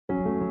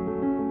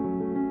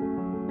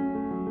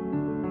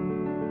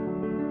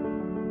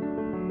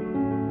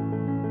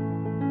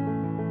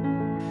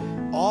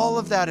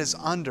of that is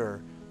under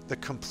the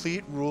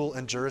complete rule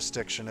and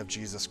jurisdiction of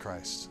Jesus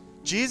Christ.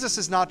 Jesus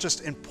is not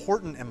just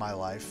important in my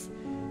life,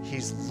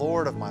 He's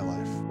Lord of my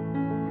life.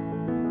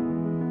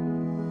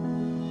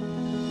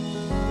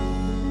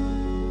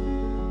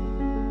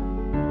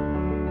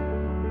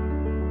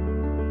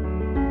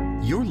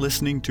 You're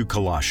listening to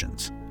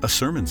Colossians, a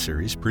sermon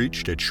series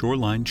preached at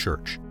Shoreline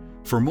Church.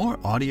 For more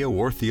audio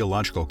or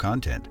theological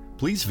content,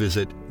 please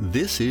visit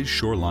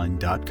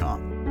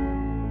thisisshoreline.com.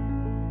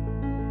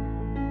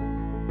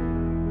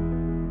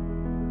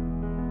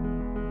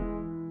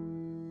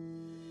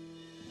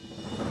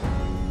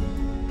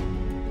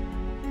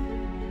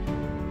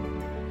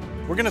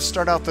 We're going to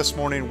start out this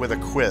morning with a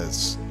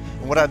quiz.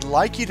 And what I'd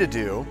like you to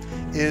do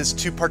is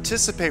to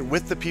participate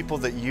with the people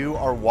that you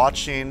are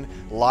watching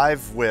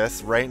live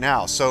with right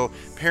now. So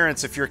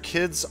parents, if your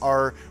kids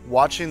are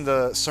watching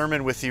the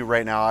sermon with you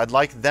right now, I'd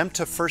like them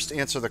to first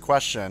answer the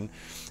question,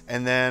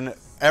 and then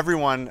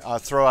everyone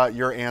throw out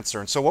your answer.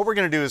 And so what we're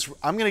going to do is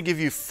I'm going to give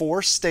you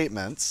 4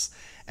 statements,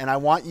 and I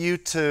want you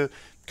to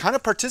kind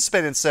of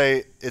participate and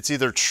say it's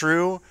either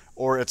true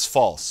or it's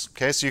false.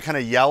 Okay, so you kind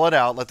of yell it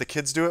out. Let the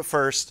kids do it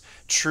first.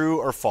 True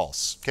or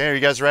false. Okay, are you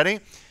guys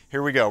ready?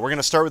 Here we go. We're going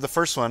to start with the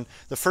first one.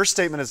 The first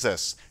statement is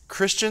this: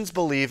 Christians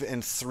believe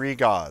in 3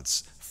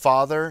 gods,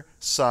 Father,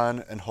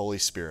 Son, and Holy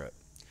Spirit.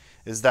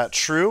 Is that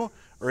true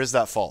or is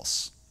that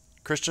false?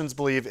 Christians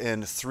believe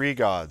in 3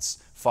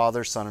 gods,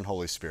 Father, Son, and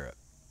Holy Spirit.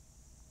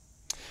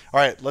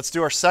 All right, let's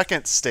do our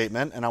second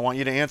statement, and I want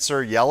you to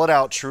answer, yell it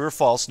out, true or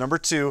false. Number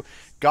 2,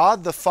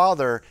 God the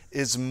Father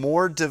is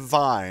more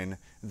divine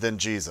than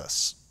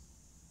Jesus.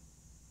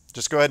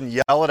 Just go ahead and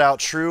yell it out,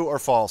 true or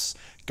false.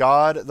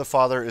 God the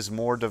Father is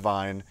more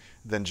divine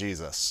than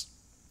Jesus.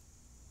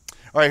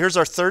 All right, here's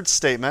our third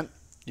statement.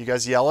 You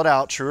guys yell it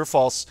out, true or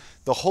false.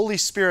 The Holy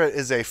Spirit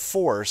is a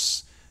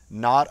force,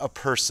 not a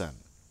person.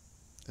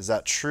 Is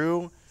that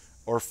true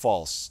or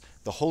false?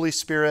 The Holy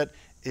Spirit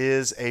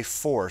is a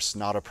force,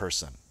 not a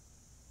person.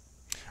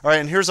 All right,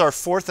 and here's our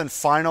fourth and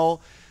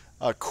final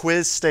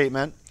quiz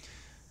statement.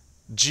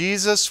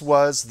 Jesus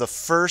was the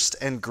first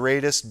and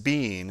greatest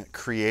being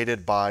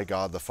created by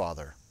God the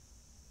Father.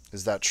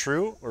 Is that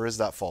true or is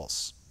that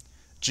false?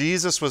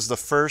 Jesus was the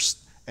first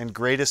and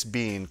greatest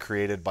being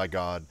created by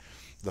God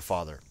the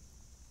Father.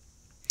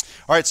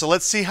 All right, so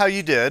let's see how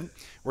you did.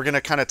 We're going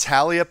to kind of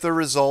tally up the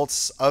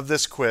results of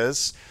this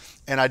quiz.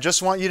 And I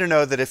just want you to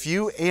know that if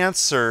you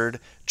answered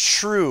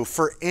true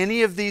for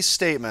any of these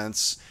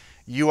statements,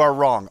 you are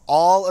wrong.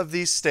 All of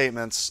these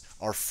statements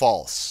are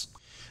false.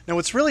 Now,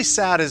 what's really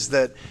sad is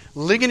that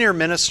Ligonier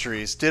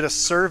Ministries did a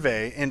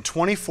survey in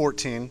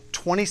 2014,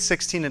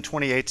 2016, and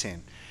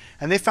 2018.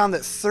 And they found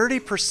that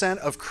 30%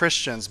 of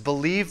Christians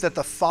believe that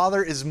the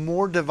Father is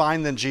more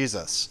divine than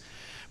Jesus.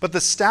 But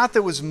the stat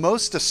that was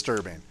most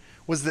disturbing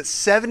was that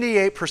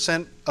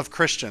 78% of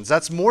Christians,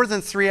 that's more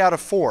than 3 out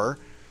of 4,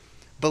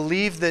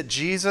 believe that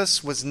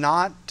Jesus was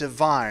not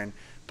divine,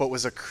 but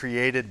was a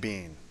created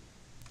being.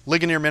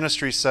 Ligonier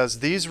Ministries says,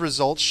 these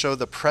results show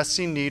the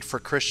pressing need for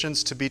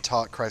Christians to be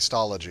taught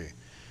Christology.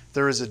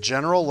 There is a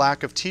general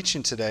lack of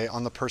teaching today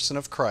on the person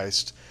of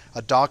Christ,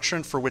 a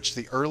doctrine for which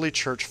the early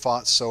church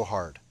fought so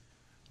hard.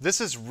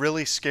 This is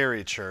really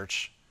scary,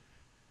 church.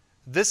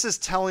 This is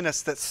telling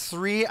us that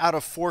 3 out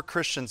of 4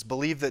 Christians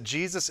believe that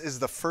Jesus is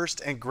the first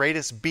and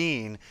greatest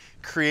being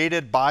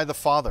created by the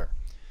Father.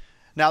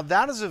 Now,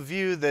 that is a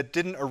view that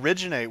didn't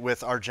originate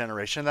with our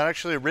generation. That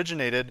actually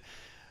originated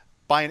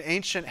by an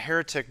ancient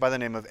heretic by the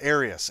name of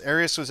Arius.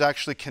 Arius was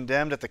actually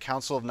condemned at the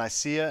Council of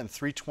Nicaea in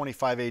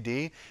 325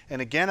 AD,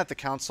 and again at the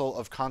Council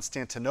of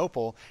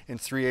Constantinople in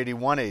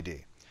 381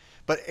 AD.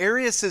 But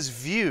Arius's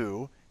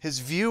view, his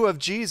view of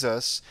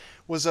Jesus,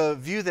 was a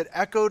view that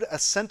echoed a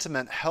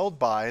sentiment held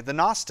by the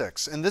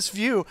Gnostics. And this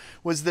view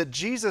was that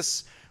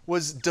Jesus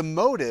was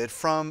demoted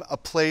from a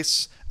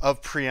place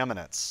of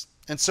preeminence.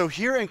 And so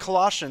here in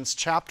Colossians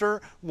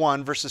chapter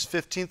 1, verses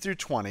 15 through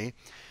 20,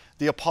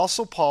 the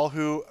Apostle Paul,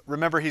 who,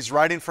 remember, he's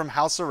writing from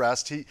house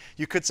arrest.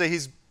 You could say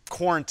he's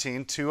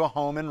quarantined to a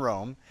home in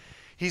Rome.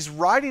 He's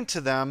writing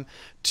to them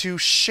to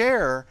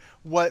share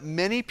what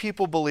many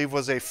people believe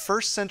was a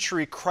first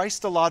century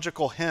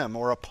Christological hymn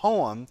or a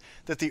poem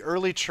that the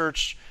early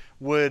church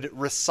would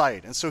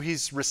recite. And so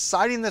he's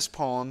reciting this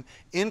poem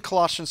in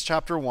Colossians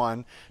chapter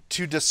 1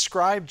 to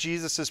describe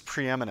Jesus'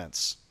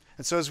 preeminence.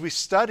 And so as we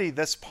study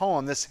this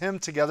poem, this hymn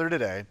together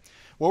today,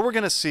 what we're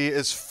going to see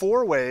is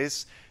 4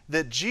 ways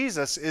that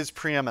Jesus is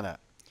preeminent.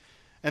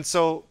 And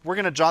so we're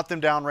going to jot them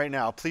down right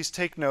now. Please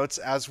take notes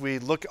as we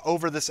look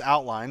over this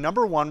outline.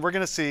 Number 1, we're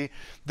going to see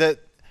that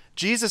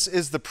Jesus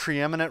is the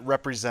preeminent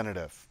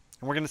representative.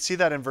 And we're going to see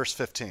that in verse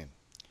 15.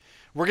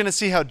 We're going to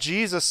see how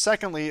Jesus,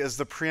 secondly, is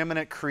the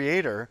preeminent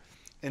creator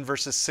in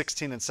verses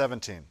 16 and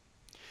 17.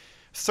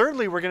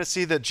 Thirdly, we're going to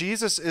see that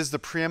Jesus is the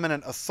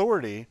preeminent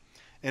authority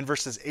in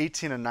verses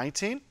 18 and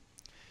 19.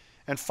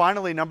 And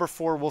finally, number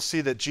 4, we'll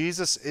see that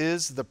Jesus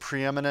is the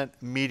preeminent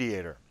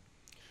mediator.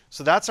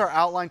 So that's our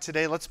outline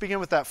today. Let's begin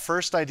with that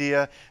first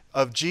idea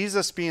of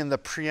Jesus being the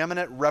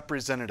preeminent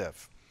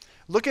representative.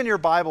 Look in your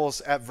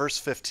Bibles at verse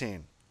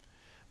 15.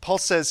 Paul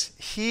says,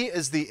 he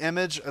is the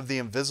image of the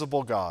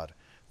invisible God,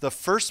 the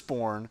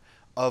firstborn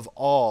of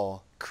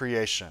all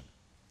creation.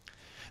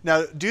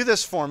 Now, do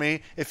this for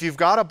me. If you've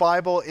got a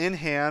Bible in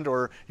hand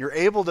or you're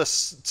able to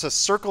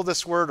circle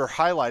this word or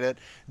highlight it,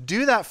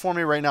 do that for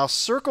me right now.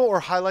 Circle or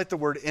highlight the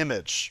word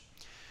image.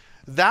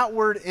 That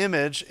word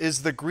image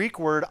is the Greek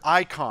word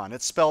icon.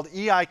 It's spelled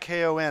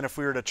E-I-K-O-N if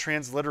we were to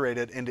transliterate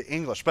it into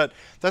English. But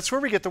that's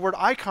where we get the word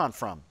icon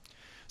from.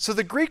 So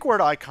the Greek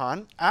word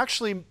icon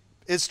actually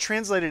is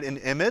translated an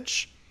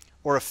image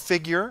or a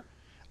figure,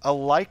 a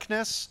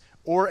likeness,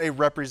 or a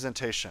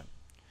representation.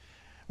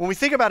 When we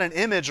think about an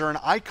image or an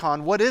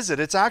icon, what is it?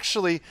 It's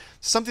actually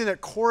something that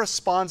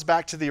corresponds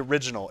back to the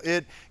original.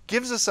 It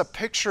gives us a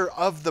picture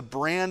of the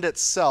brand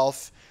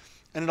itself,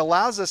 and it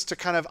allows us to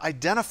kind of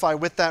identify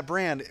with that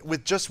brand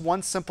with just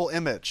one simple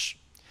image.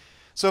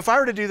 So if I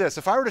were to do this,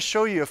 if I were to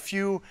show you a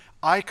few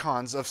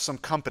icons of some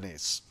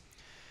companies,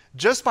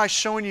 just by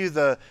showing you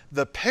the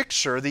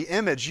picture, the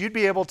image, you'd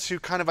be able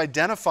to kind of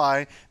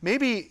identify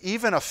maybe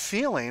even a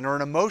feeling or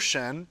an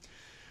emotion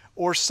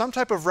or some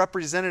type of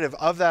representative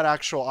of that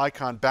actual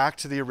icon back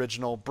to the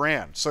original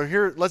brand. So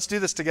here, let's do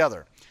this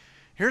together.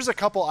 Here's a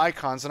couple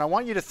icons, and I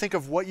want you to think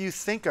of what you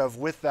think of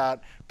with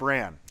that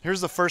brand. Here's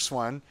the first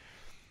one.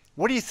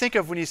 What do you think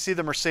of when you see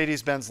the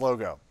Mercedes-Benz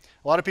logo?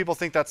 A lot of people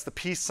think that's the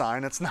peace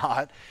sign. It's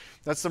not.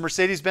 That's the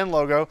Mercedes-Benz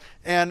logo.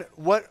 And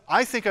what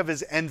I think of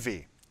is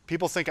envy.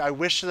 People think, I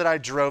wish that I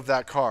drove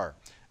that car.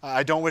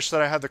 I don't wish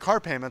that I had the car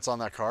payments on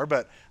that car,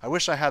 but I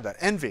wish I had that.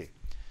 Envy.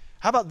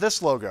 How about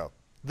this logo,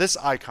 this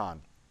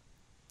icon?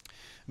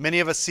 Many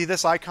of us see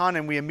this icon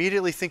and we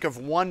immediately think of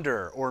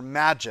wonder or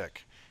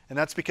magic. And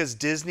that's because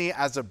Disney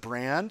as a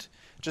brand,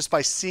 just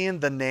by seeing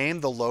the name,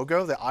 the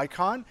logo, the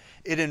icon,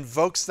 it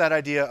invokes that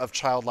idea of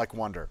childlike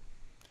wonder.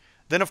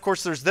 Then of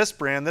course there's this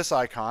brand, this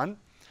icon.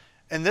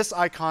 And this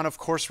icon of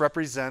course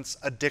represents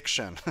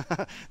addiction.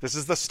 This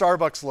is the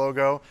Starbucks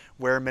logo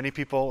where many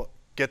people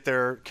get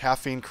their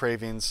caffeine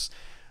cravings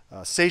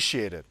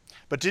satiated.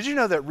 But did you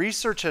know that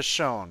research has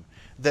shown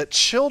that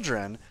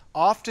children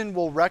often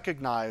will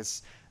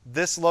recognize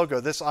this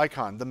logo, this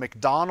icon, the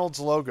McDonald's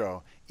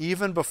logo,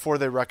 even before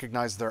they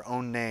recognize their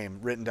own name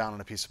written down on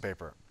a piece of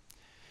paper?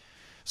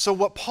 So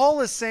what Paul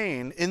is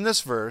saying in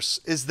this verse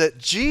is that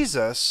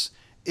Jesus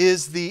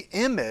is the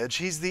image,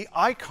 he's the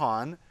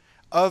icon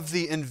of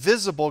the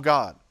invisible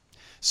God.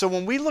 So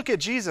when we look at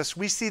Jesus,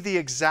 we see the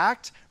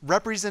exact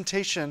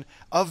representation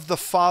of the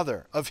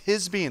Father, of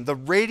his being, the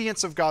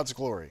radiance of God's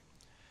glory.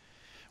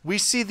 We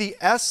see the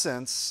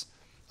essence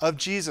of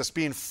Jesus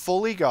being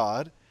fully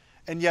God,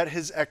 and yet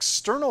his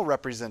external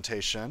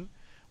representation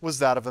was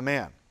that of a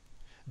man.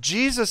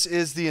 Jesus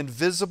is the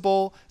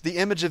invisible, the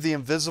image of the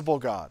invisible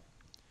God.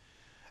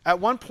 At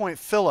one point,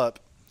 Philip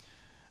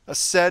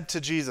said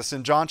to Jesus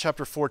in John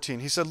chapter 14,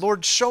 he said,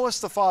 Lord, show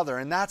us the Father,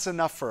 and that's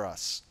enough for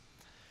us.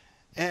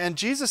 And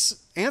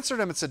Jesus answered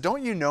him and said,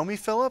 don't you know me,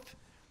 Philip?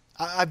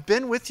 I've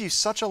been with you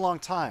such a long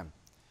time.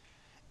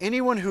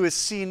 Anyone who has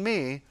seen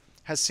me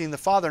has seen the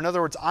Father. In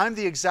other words, I'm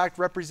the exact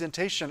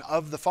representation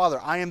of the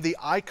Father. I am the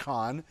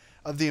icon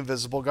of the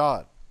invisible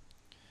God.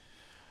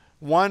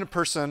 One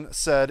person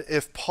said,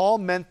 if Paul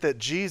meant that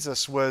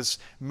Jesus was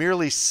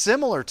merely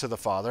similar to the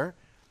Father,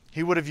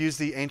 he would have used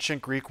the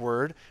ancient Greek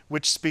word,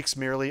 which speaks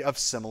merely of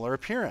similar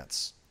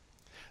appearance.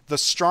 The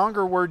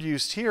stronger word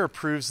used here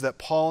proves that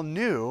Paul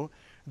knew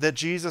that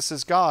Jesus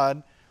is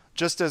God,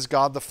 just as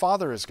God the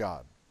Father is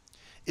God.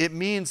 It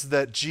means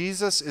that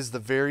Jesus is the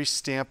very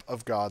stamp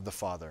of God the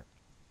Father.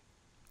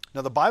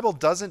 Now, the Bible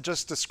doesn't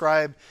just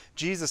describe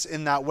Jesus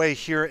in that way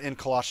here in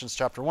Colossians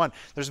chapter 1.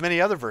 There's many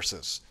other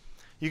verses.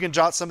 You can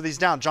jot some of these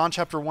down. John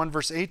chapter 1,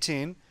 verse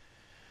 18,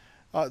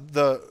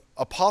 the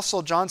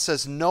Apostle John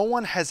says, no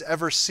one has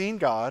ever seen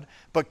God,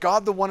 but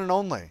God the one and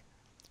only,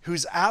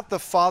 who's at the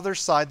Father's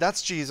side,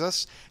 that's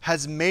Jesus,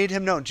 has made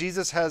him known.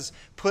 Jesus has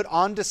put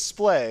on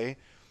display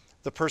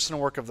the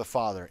personal work of the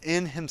Father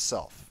in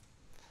himself.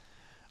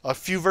 A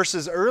few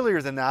verses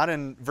earlier than that,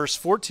 in verse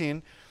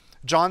 14,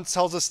 John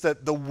tells us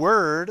that the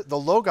Word, the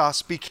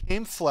Logos,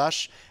 became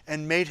flesh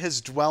and made his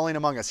dwelling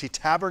among us. He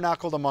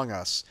tabernacled among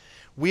us.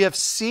 We have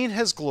seen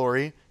his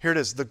glory. Here it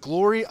is, the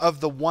glory of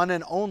the one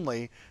and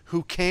only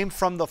who came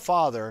from the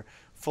Father,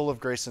 full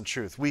of grace and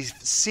truth. We've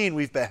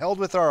beheld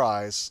with our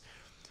eyes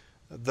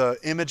the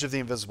image of the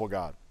invisible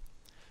God.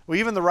 Well,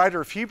 even the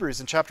writer of Hebrews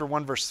in chapter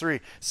 1, verse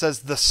 3 says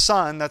the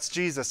Son, that's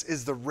Jesus,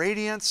 is the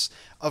radiance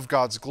of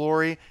God's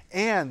glory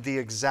and the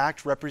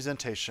exact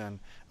representation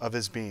of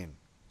his being.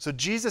 So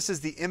Jesus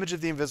is the image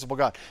of the invisible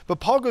God. But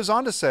Paul goes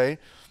on to say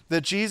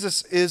that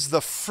Jesus is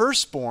the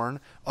firstborn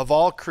of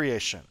all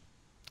creation.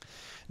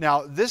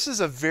 Now, this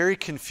is a very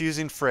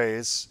confusing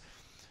phrase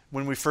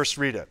when we first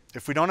read it.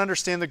 If we don't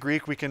understand the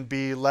Greek, we can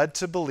be led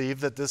to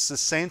believe that this is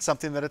saying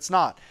something that it's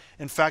not.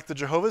 In fact, the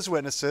Jehovah's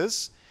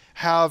Witnesses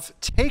have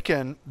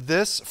taken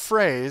this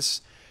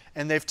phrase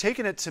and they've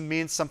taken it to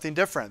mean something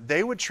different.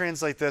 They would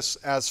translate this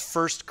as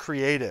first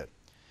created.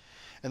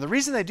 And the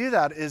reason they do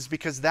that is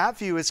because that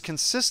view is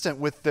consistent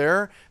with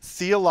their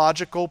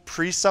theological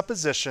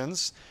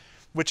presuppositions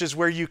which is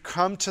where you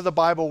come to the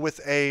Bible with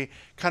a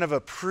kind of a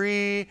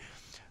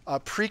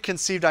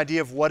preconceived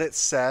idea of what it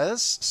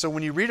says. So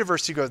when you read a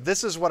verse, you go,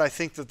 this is what I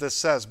think that this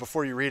says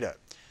before you read it.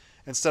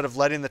 Instead of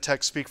letting the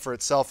text speak for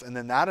itself and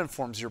then that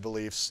informs your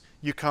beliefs,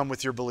 you come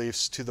with your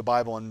beliefs to the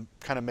Bible and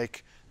kind of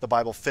make the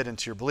Bible fit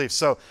into your beliefs.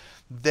 So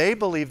they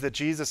believe that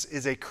Jesus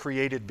is a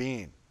created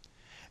being.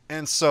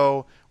 And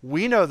so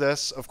we know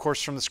this, of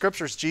course, from the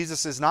scriptures.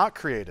 Jesus is not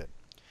created.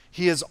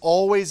 He has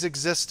always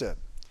existed.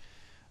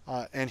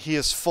 And he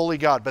is fully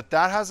God. But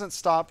that hasn't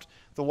stopped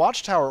the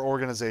Watchtower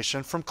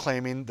organization from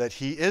claiming that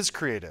he is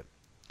created.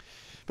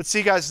 But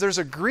see, guys, there's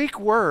a Greek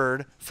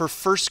word for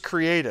first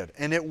created,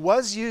 and it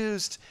was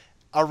used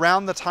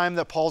around the time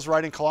that Paul's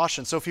writing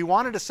Colossians. So if he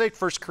wanted to say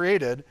first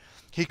created,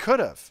 he could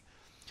have.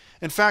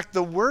 In fact,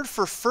 the word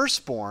for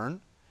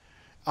firstborn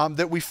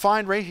that we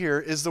find right here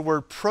is the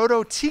word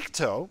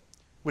prototikto,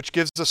 which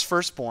gives us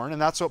firstborn,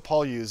 and that's what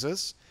Paul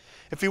uses.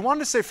 If he wanted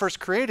to say first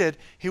created,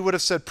 he would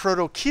have said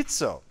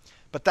protokitzo,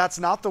 but that's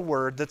not the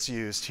word that's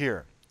used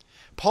here.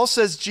 Paul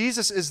says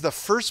Jesus is the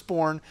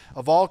firstborn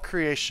of all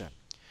creation.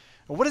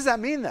 And what does that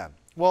mean then?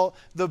 Well,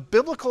 the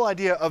biblical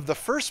idea of the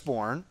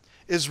firstborn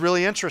is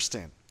really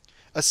interesting.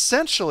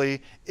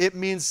 Essentially, it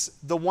means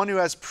the one who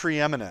has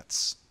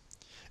preeminence.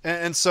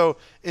 And so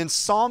in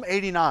Psalm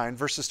 89,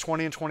 verses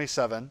 20 and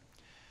 27,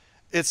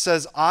 it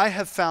says, I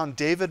have found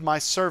David my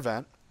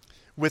servant.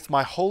 With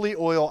my holy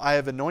oil I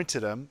have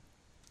anointed him.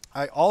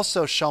 I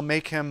also shall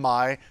make him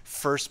my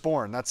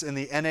firstborn. That's in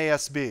the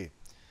NASB.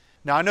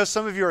 Now, I know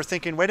some of you are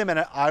thinking, wait a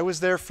minute, I was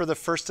there for the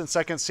 1st and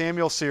 2nd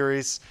Samuel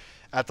series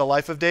at the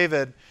Life of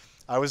David.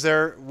 I was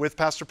there with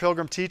Pastor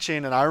Pilgrim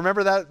teaching, and I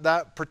remember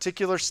that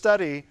particular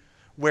study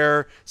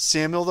where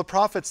Samuel the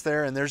prophet's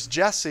there, and there's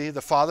Jesse,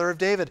 the father of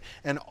David,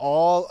 and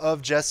all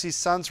of Jesse's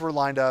sons were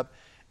lined up,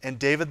 and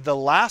David, the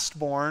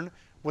lastborn,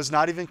 was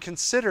not even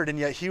considered, and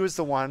yet he was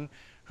the one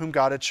whom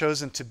God had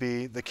chosen to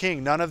be the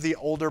king, none of the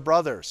older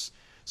brothers.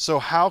 So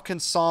how can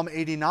Psalm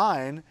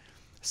 89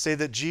 say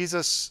that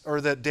Jesus or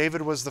that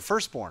David was the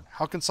firstborn?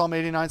 How can Psalm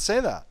 89 say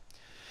that?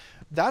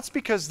 That's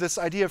because this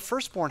idea of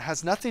firstborn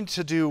has nothing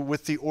to do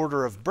with the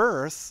order of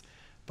birth,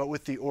 but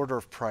with the order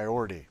of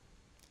priority.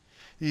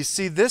 You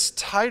see, this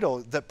title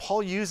that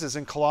Paul uses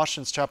in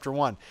Colossians chapter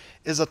 1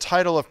 is a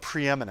title of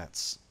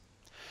preeminence.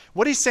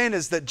 What he's saying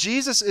is that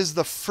Jesus is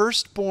the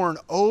firstborn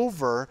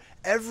over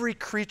every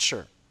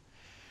creature.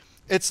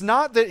 It's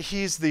not that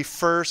he's the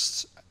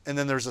first, and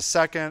then there's a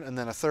second, and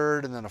then a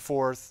third, and then a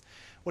fourth.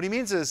 What he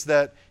means is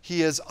that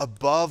he is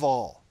above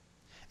all.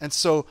 And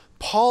so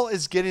Paul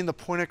is getting the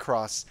point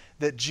across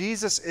that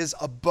Jesus is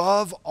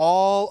above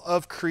all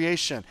of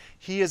creation.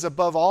 He is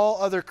above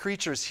all other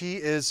creatures. He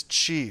is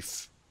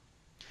chief.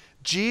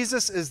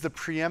 Jesus is the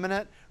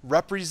preeminent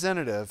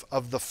representative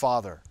of the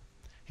Father.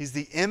 He's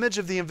the image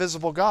of the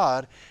invisible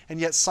God, and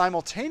yet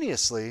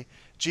simultaneously,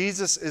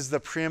 Jesus is the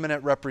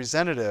preeminent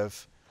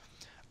representative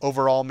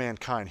over all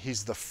mankind.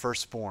 He's the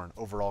firstborn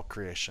over all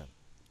creation.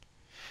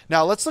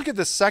 Now, let's look at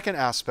the second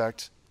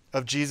aspect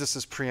of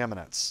Jesus'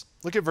 preeminence.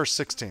 Look at verse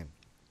 16.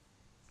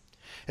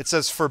 It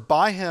says, for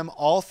by him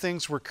all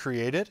things were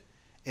created,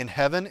 in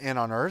heaven and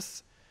on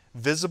earth,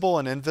 visible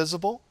and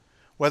invisible,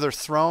 whether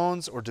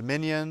thrones or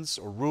dominions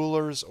or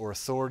rulers or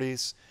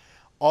authorities.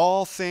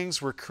 All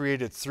things were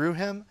created through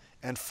him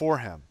and for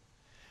him.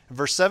 And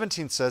verse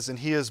 17 says, and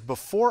he is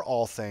before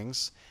all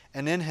things,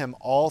 and in him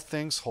all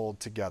things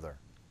hold together.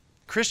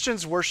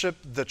 Christians worship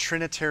the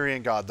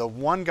Trinitarian God, the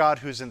one God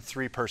who's in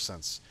three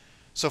persons.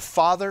 So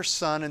Father,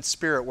 Son, and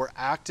Spirit were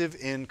active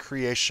in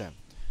creation.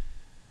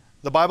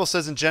 The Bible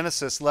says in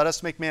Genesis, let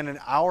us make man in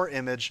our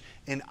image,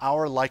 in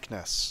our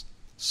likeness.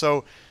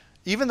 So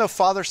even though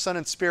Father, Son,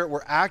 and Spirit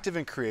were active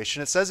in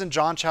creation, it says in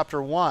John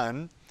chapter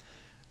 1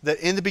 that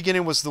in the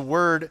beginning was the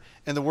Word,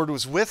 and the Word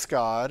was with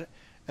God,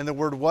 and the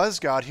Word was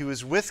God. He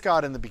was with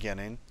God in the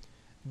beginning.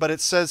 But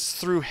it says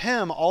through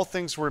him all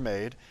things were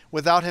made.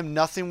 Without him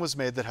nothing was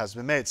made that has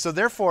been made. So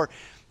therefore,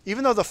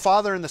 even though the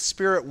Father and the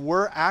Spirit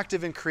were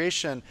active in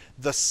creation,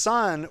 the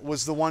Son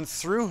was the one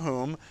through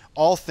whom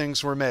all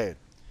things were made.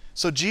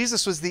 So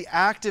Jesus was the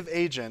active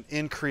agent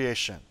in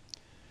creation.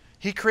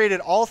 He created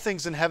all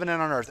things in heaven and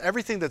on earth,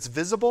 everything that's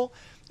visible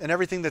and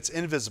everything that's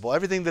invisible,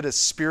 everything that is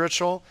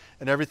spiritual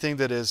and everything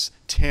that is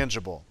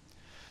tangible.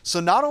 So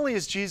not only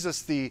is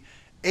Jesus the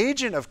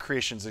agent of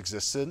creation's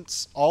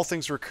existence, all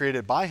things were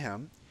created by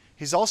him,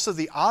 he's also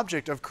the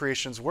object of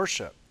creation's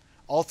worship.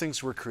 All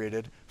things were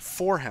created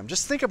for him.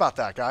 Just think about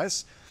that,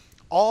 guys.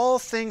 All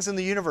things in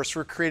the universe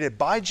were created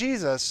by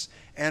Jesus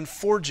and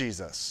for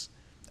Jesus.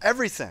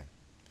 Everything.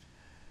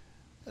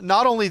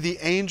 Not only the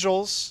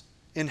angels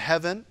in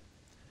heaven,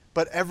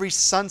 but every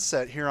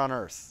sunset here on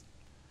earth.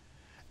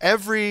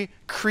 Every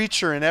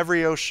creature in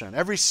every ocean,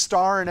 every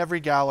star in every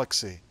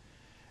galaxy,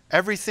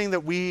 everything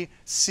that we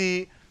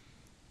see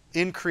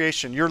in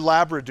creation, your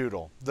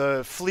labradoodle,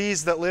 the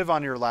fleas that live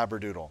on your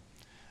labradoodle,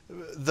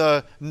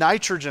 the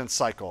nitrogen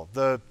cycle,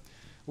 the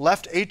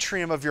left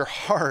atrium of your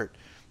heart,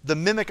 the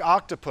mimic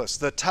octopus,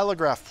 the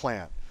telegraph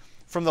plant,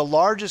 from the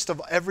largest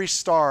of every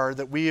star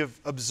that we have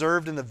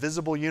observed in the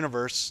visible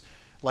universe,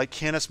 like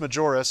Canis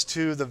Majoris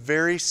to the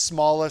very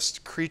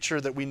smallest creature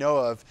that we know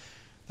of,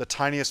 the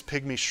tiniest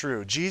pygmy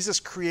shrew. Jesus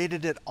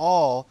created it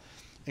all,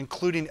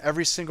 including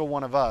every single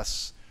one of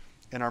us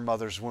in our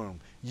mother's womb.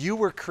 You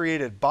were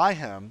created by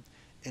him,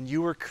 and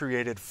you were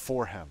created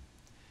for him.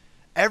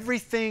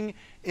 Everything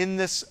in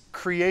this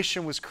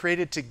creation was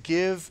created to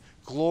give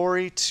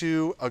glory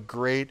to a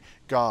great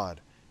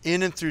God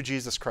in and through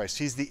Jesus Christ.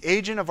 He's the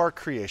agent of our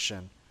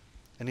creation,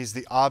 and he's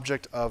the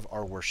object of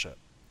our worship.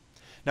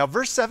 Now,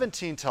 verse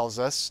 17 tells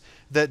us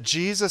that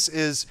Jesus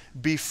is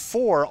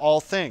before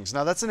all things.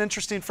 Now, that's an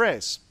interesting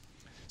phrase.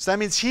 So that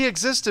means he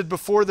existed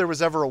before there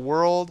was ever a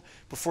world,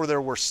 before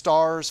there were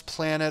stars,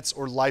 planets,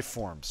 or life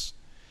forms.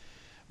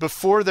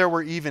 Before there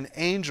were even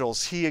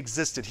angels, he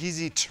existed.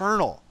 He's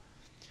eternal.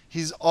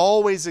 He's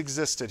always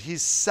existed.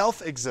 He's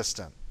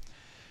self-existent.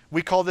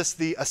 We call this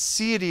the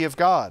aseity of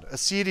God.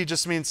 Aseity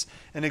just means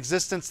an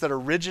existence that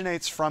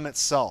originates from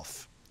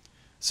itself.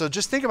 So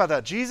just think about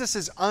that. Jesus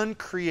is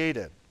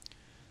uncreated.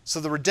 So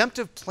the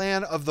redemptive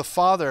plan of the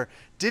Father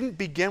didn't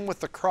begin with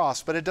the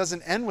cross, but it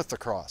doesn't end with the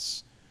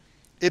cross.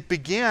 It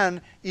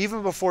began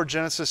even before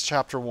Genesis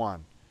chapter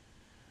 1.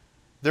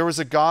 There was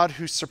a God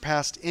who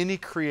surpassed any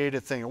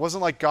created thing. It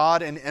wasn't like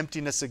God and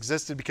emptiness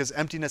existed, because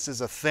emptiness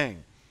is a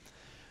thing.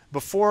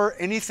 Before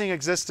anything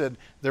existed,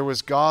 there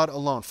was God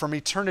alone. From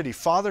eternity,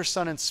 Father,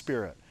 Son, and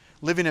Spirit,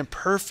 living in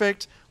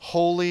perfect,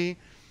 holy,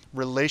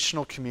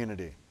 relational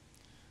community.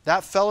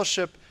 That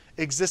fellowship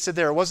existed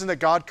there. It wasn't that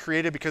God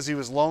created because he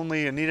was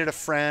lonely and needed a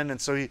friend,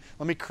 and so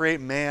let me create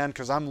man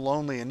because I'm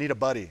lonely and need a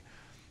buddy.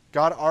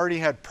 God already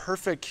had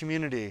perfect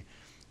community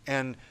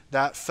and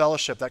that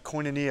fellowship, that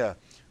koinonia,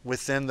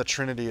 within the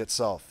Trinity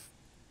itself.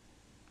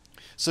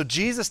 So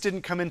Jesus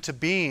didn't come into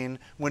being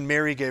when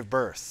Mary gave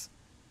birth.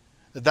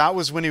 That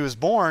was when he was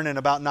born, and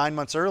about 9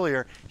 months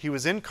earlier, he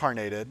was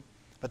incarnated.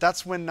 But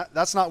that's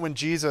not when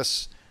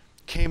Jesus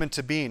came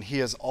into being. He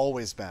has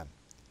always been.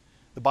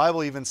 The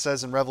Bible even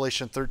says in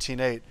Revelation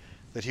 13:8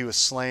 that he was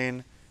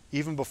slain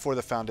even before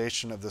the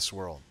foundation of this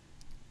world.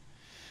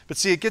 But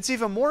see, it gets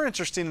even more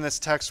interesting in this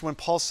text when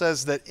Paul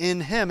says that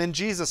in him, in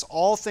Jesus,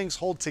 all things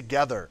hold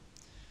together.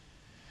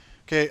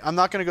 Okay, I'm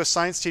not going to go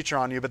science teacher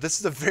on you, but this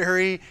is a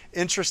very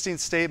interesting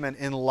statement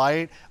in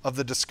light of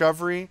the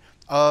discovery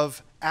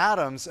of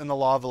atoms and the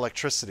law of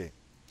electricity.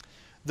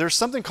 There's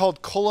something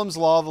called Coulomb's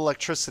law of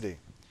electricity,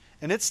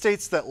 and it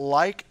states that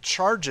like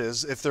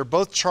charges, if they're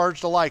both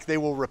charged alike, they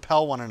will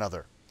repel one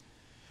another.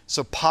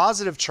 So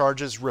positive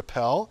charges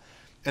repel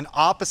and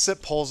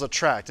opposite poles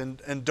attract.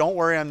 And don't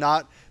worry, I'm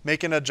not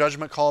making a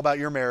judgment call about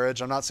your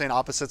marriage. I'm not saying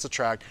opposites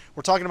attract.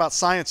 We're talking about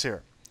science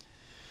here.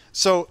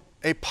 So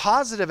a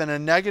positive and a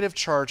negative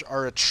charge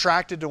are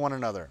attracted to one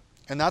another.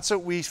 And that's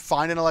what we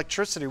find in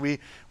electricity.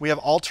 We have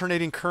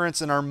alternating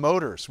currents in our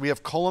motors. We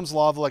have Coulomb's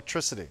law of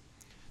electricity.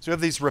 So we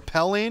have these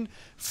repelling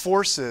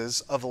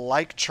forces of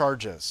like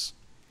charges.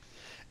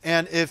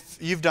 And if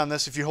you've done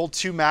this, if you hold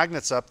two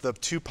magnets up, the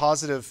two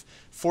positive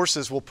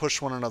forces will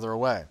push one another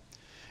away.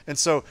 And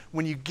so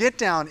when you get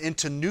down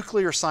into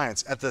nuclear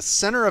science, at the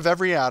center of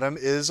every atom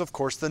is, of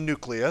course, the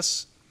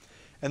nucleus.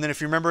 And then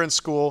if you remember in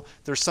school,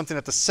 there's something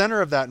at the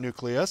center of that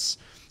nucleus,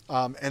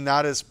 and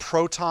that is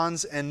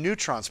protons and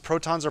neutrons.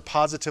 Protons are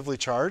positively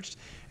charged,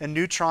 and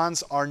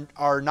neutrons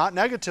are not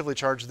negatively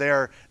charged. They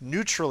are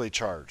neutrally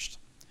charged.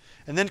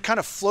 And then kind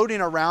of floating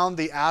around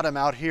the atom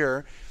out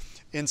here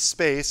in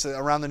space,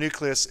 around the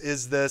nucleus,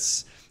 is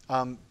this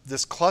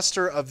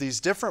cluster of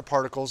these different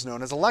particles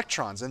known as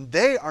electrons, and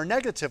they are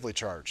negatively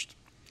charged.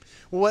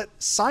 Well, what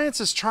science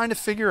is trying to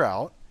figure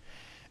out,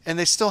 and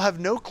they still have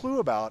no clue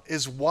about,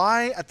 is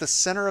why at the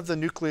center of the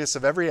nucleus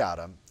of every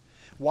atom,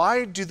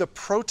 why do the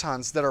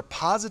protons that are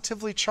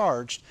positively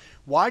charged,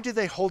 why do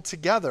they hold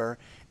together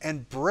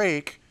and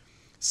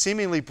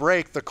seemingly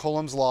break the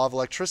Coulomb's law of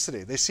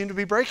electricity? They seem to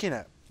be breaking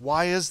it.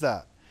 Why is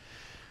that?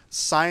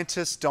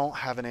 Scientists don't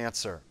have an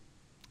answer.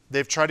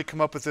 They've tried to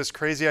come up with this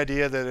crazy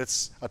idea that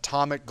it's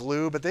atomic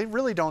glue, but they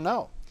really don't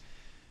know.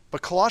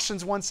 But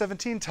Colossians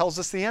 1:17 tells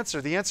us the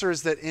answer. The answer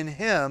is that in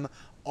him,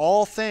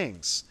 all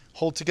things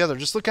hold together.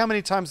 Just look how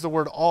many times the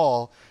word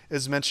all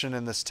is mentioned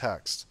in this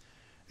text.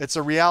 It's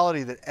a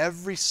reality that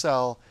every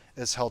cell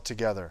is held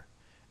together.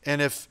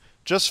 And if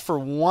just for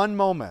one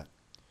moment,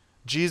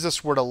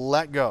 Jesus were to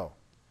let go,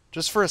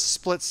 just for a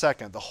split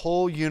second, the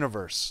whole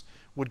universe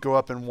would go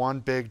up in one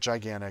big,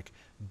 gigantic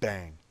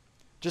bang.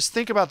 Just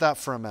think about that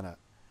for a minute.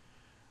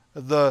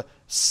 The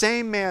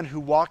same man who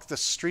walked the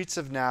streets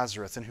of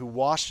Nazareth and who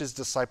washed his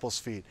disciples'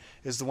 feet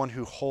is the one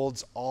who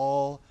holds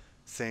all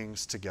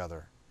things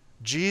together.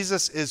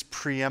 Jesus is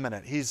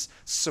preeminent. He's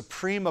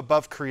supreme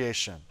above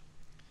creation.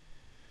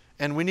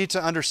 And we need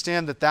to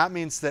understand that that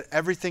means that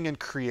everything in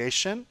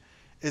creation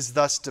is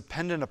thus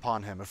dependent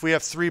upon him. If we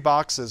have three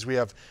boxes, we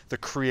have the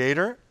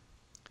creator,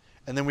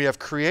 and then we have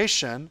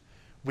creation,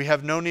 we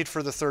have no need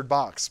for the third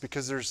box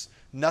because there's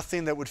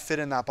nothing that would fit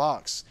in that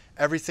box.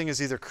 Everything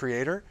is either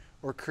creator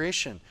or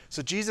creation.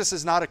 So Jesus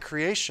is not a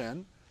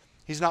creation.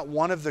 He's not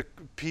one of the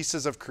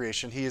pieces of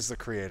creation. He is the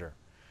creator.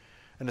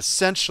 And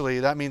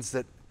essentially, that means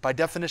that by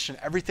definition,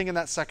 everything in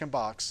that second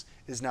box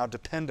is now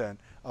dependent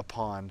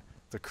upon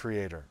the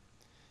Creator.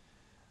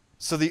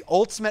 So the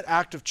ultimate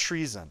act of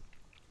treason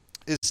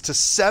is to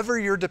sever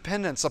your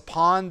dependence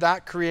upon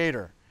that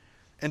Creator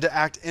and to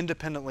act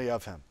independently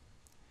of Him.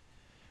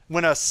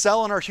 When a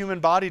cell in our human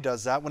body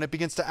does that, when it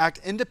begins to act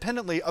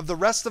independently of the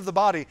rest of the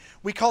body,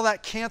 we call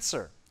that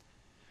cancer.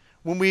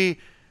 When we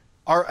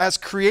are, as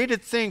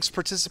created things,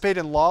 participate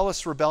in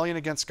lawless rebellion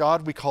against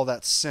God, we call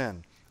that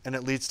sin, and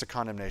it leads to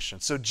condemnation.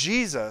 So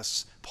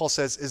Jesus, Paul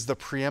says, is the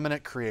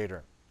preeminent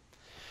Creator.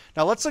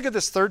 Now let's look at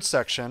this third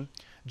section.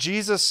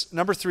 Jesus,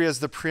 number 3, is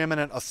the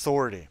preeminent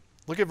authority.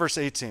 Look at verse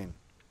 18.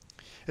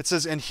 It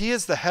says, and He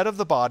is the head of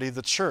the body,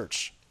 the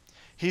church.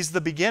 He's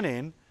the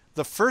beginning,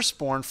 the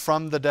firstborn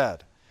from the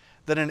dead,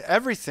 that in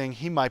everything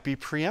He might be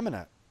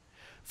preeminent.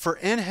 For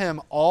in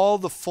Him all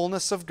the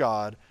fullness of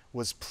God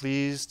was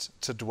pleased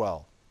to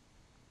dwell.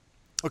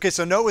 Okay,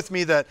 so note with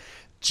me that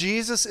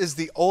Jesus is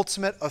the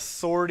ultimate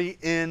authority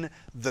in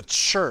the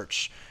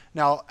church.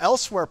 Now,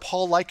 elsewhere,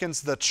 Paul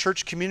likens the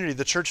church community,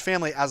 the church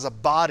family, as a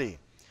body.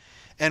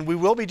 And we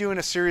will be doing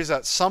a series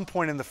at some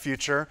point in the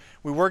future.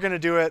 We were going to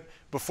do it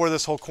before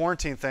this whole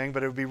quarantine thing,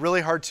 but it would be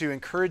really hard to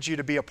encourage you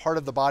to be a part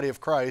of the body of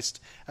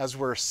Christ as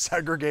we're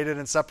segregated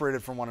and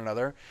separated from one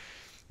another.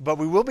 But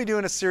we will be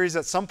doing a series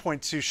at some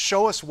point to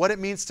show us what it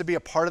means to be a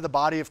part of the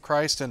body of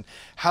Christ and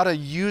how to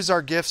use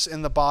our gifts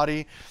in the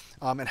body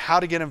and how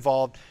to get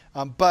involved.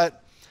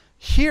 But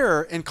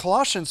here in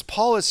Colossians,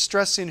 Paul is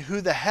stressing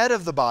who the head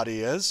of the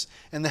body is,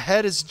 and the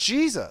head is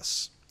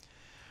Jesus.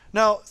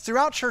 Now,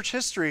 throughout church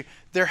history,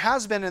 there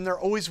has been and there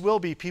always will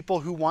be people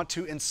who want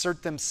to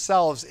insert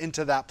themselves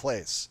into that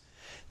place.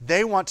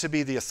 They want to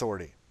be the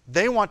authority.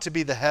 They want to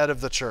be the head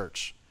of the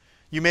church.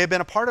 You may have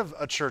been a part of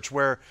a church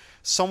where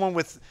someone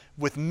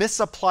with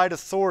misapplied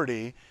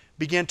authority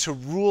began to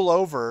rule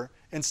over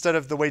instead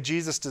of the way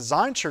Jesus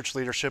designed church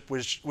leadership,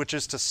 which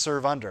is to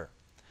serve under.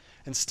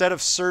 Instead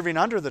of serving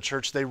under the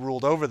church, they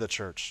ruled over the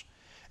church.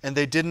 And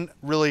they didn't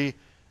really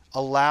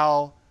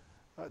allow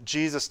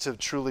Jesus to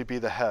truly be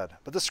the head.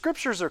 But the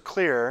scriptures are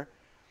clear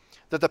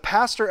that the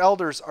pastor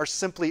elders are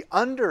simply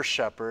under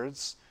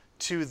shepherds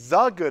to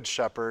the good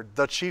shepherd,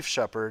 the chief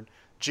shepherd,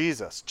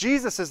 Jesus.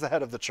 Jesus is the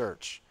head of the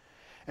church.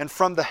 And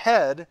from the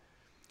head,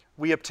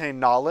 we obtain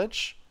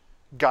knowledge,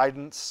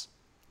 guidance,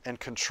 and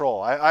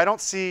control. I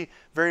don't see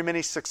very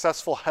many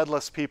successful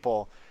headless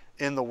people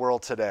in the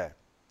world today.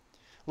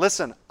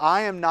 Listen,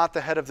 I am not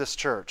the head of this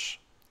church.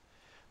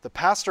 The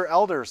pastor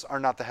elders are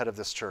not the head of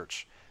this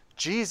church.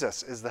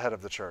 Jesus is the head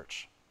of the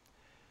church.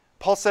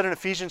 Paul said in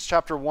Ephesians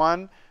chapter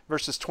 1,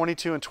 verses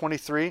 22 and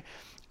 23,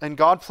 and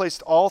God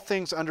placed all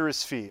things under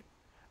His feet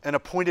and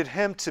appointed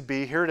Him to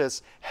be, here it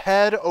is,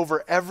 head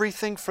over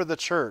everything for the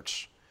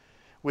church,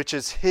 which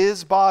is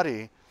His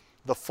body,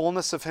 the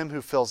fullness of Him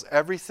who fills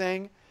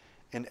everything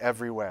in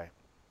every way.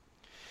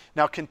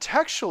 Now,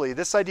 contextually,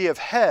 this idea of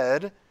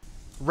head,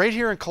 right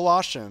here in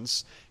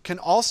Colossians, can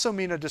also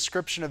mean a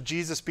description of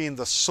Jesus being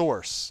the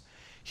source.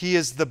 He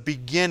is the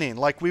beginning.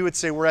 Like we would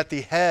say, we're at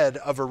the head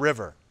of a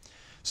river.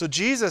 So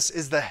Jesus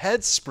is the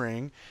head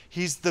spring.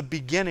 He's the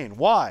beginning.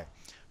 Why?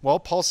 Well,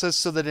 Paul says,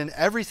 so that in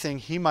everything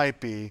He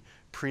might be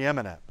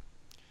preeminent.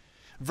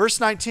 Verse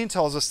 19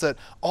 tells us that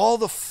all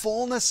the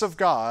fullness of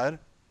God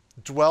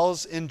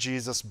dwells in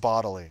Jesus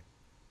bodily.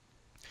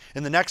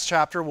 In the next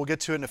chapter, we'll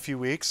get to it in a few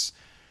weeks,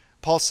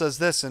 Paul says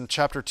this in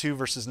chapter 2,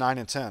 verses 9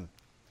 and 10.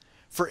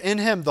 For in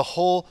Him the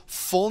whole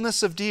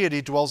fullness of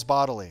deity dwells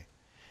bodily,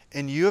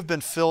 and you have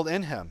been filled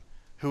in Him,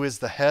 who is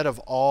the head of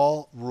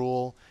all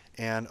rule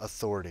and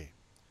authority.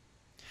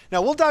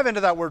 Now, we'll dive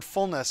into that word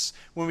fullness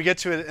when we get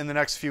to it in the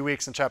next few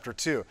weeks in chapter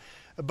 2.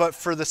 But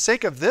for the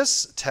sake of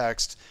this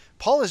text,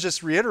 Paul is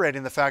just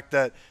reiterating the fact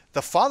that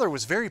the Father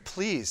was very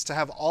pleased to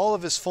have all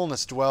of His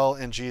fullness dwell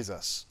in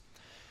Jesus.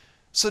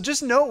 So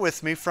just note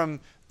with me from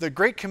the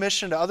Great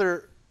Commission to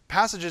other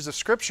passages of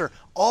Scripture,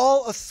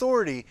 all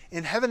authority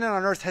in heaven and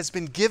on earth has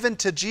been given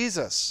to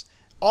Jesus.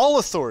 All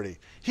authority.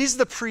 He's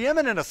the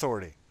preeminent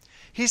authority.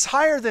 He's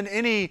higher than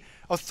any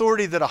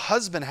authority that a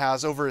husband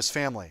has over his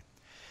family.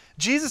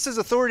 Jesus'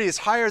 authority is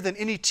higher than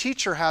any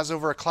teacher has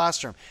over a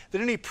classroom,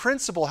 than any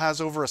principal has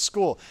over a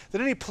school,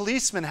 than any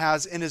policeman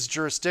has in his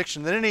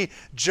jurisdiction, than any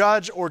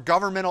judge or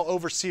governmental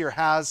overseer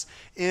has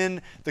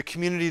in the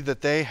community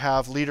that they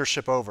have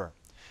leadership over.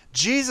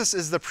 Jesus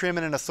is the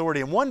preeminent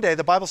authority. And one day,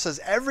 the Bible says,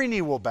 every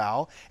knee will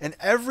bow and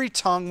every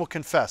tongue will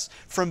confess.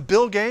 From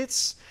Bill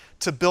Gates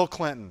to Bill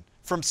Clinton,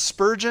 from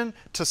Spurgeon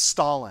to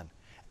Stalin,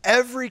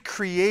 every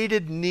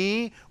created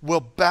knee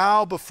will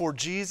bow before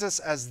Jesus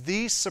as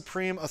the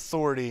supreme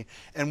authority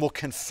and will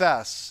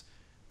confess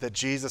that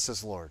Jesus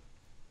is Lord.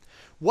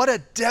 What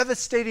a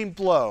devastating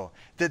blow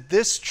that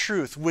this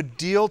truth would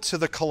deal to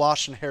the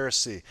Colossian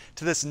heresy,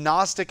 to this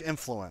Gnostic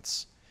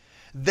influence.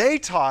 They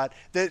taught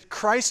that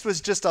Christ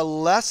was just a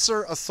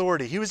lesser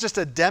authority. He was just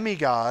a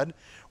demigod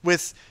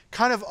with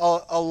kind of a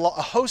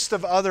host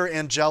of other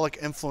angelic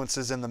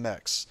influences in the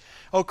mix.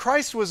 Oh,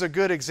 Christ was a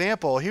good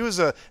example. He was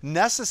a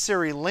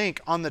necessary link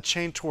on the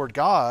chain toward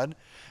God,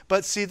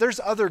 But see, there's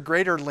other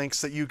greater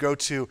links that you go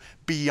to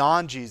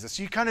beyond Jesus.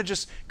 You kind of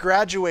just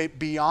graduate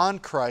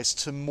beyond Christ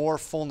to more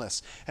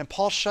fullness. And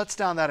Paul shuts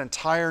down that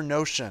entire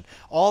notion,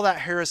 all that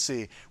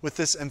heresy, with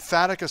this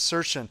emphatic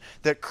assertion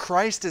that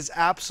Christ is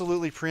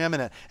absolutely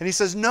preeminent. And he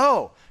says,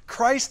 no,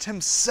 Christ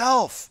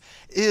himself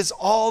is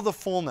all the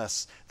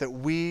fullness that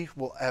we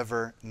will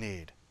ever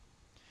need.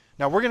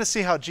 Now, we're going to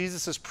see how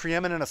Jesus'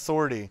 preeminent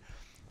authority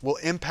will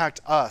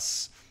impact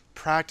us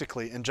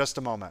practically in just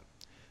a moment.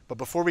 But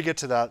before we get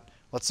to that,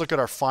 let's look at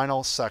our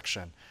final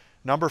section.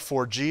 Number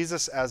 4,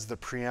 Jesus as the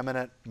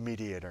preeminent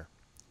mediator.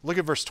 Look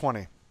at verse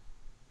 20.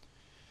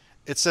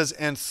 It says,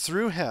 and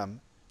through him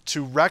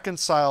to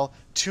reconcile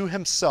to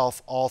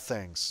himself all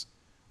things,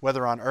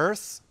 whether on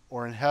earth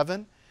or in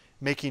heaven,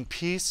 making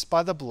peace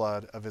by the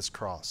blood of his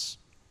cross.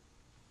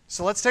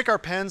 So let's take our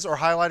pens or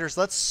highlighters.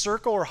 Let's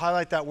circle or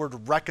highlight that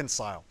word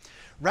reconcile.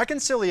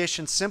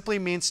 Reconciliation simply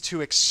means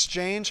to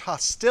exchange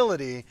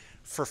hostility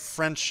for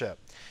friendship.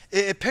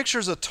 It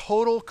pictures a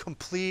total,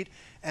 complete,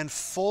 and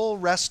full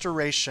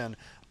restoration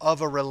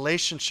of a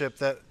relationship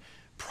that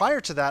prior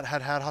to that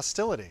had had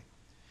hostility.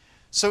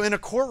 So in a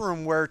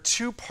courtroom where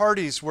two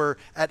parties were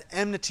at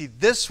enmity,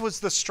 this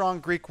was the strong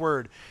Greek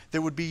word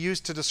that would be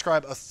used to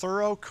describe a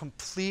thorough,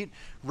 complete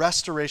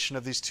restoration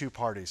of these two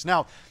parties.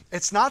 Now,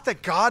 it's not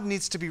that God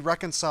needs to be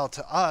reconciled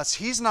to us.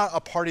 He's not a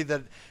party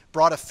that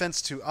brought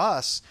offense to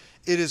us.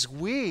 It is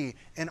we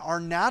in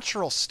our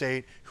natural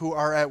state who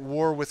are at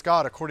war with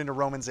God, according to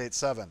Romans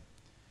 8:7.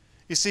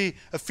 You see,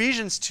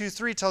 Ephesians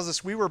 2:3 tells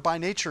us we were by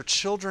nature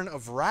children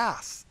of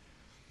wrath.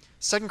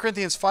 2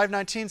 Corinthians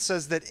 5:19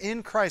 says that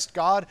in Christ,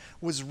 God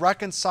was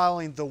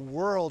reconciling the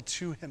world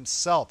to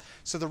himself.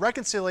 So the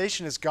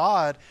reconciliation is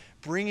God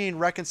bringing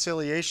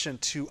reconciliation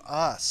to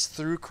us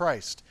through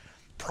Christ.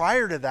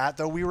 Prior to that,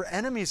 though, we were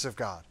enemies of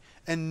God.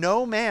 And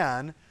no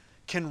man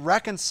can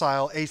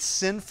reconcile a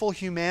sinful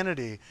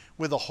humanity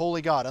with a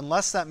holy God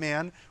unless that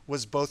man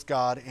was both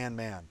God and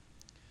man.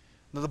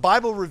 Now, the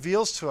Bible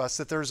reveals to us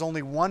that there is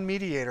only one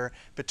mediator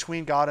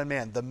between God and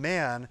man, the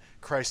man,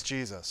 Christ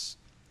Jesus.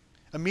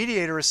 A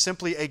mediator is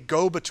simply a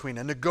go-between,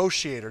 a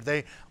negotiator.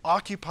 They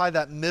occupy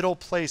that middle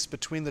place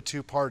between the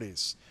two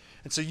parties.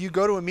 And so you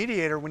go to a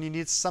mediator when you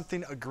need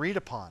something agreed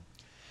upon.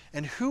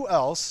 And who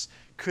else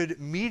could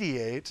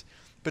mediate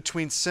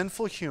between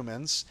sinful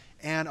humans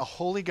and a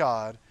holy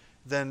God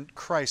than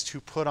Christ who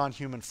put on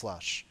human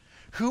flesh?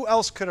 Who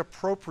else could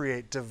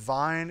appropriate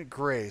divine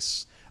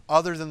grace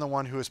other than the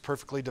one who is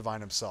perfectly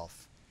divine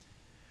himself?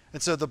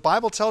 And so the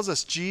Bible tells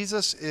us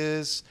Jesus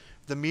is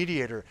the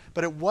mediator,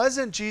 but it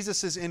wasn't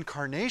Jesus'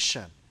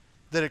 incarnation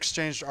that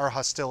exchanged our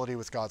hostility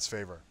with God's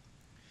favor.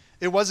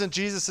 It wasn't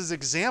Jesus'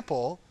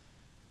 example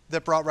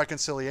that brought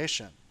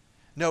reconciliation.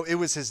 No, it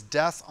was his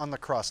death on the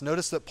cross.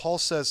 Notice that Paul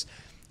says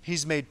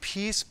he's made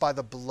peace by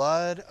the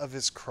blood of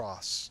his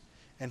cross,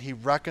 and he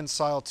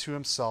reconciled to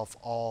himself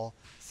all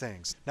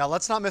things. Now,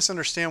 let's not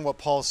misunderstand what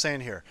Paul is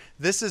saying here.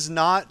 This is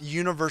not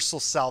universal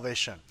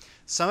salvation.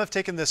 Some have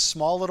taken this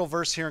small little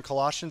verse here in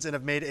Colossians and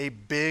have made a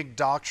big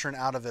doctrine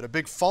out of it, a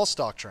big false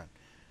doctrine.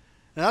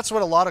 And that's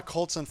what a lot of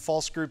cults and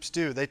false groups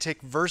do. They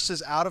take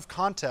verses out of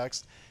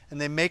context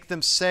and they make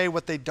them say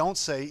what they don't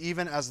say,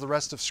 even as the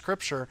rest of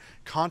Scripture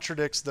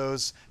contradicts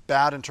those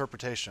bad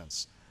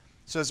interpretations.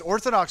 So as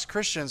Orthodox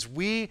Christians,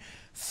 we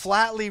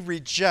flatly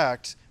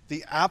reject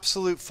the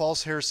absolute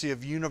false heresy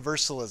of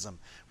universalism,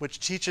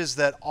 which teaches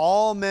that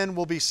all men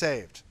will be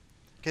saved.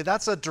 Okay,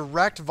 that's a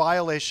direct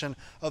violation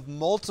of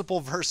multiple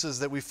verses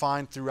that we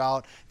find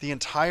throughout the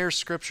entire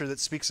Scripture that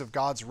speaks of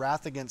God's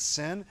wrath against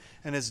sin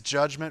and his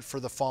judgment for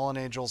the fallen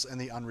angels and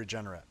the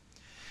unregenerate.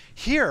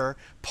 Here,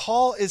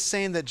 Paul is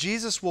saying that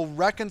Jesus will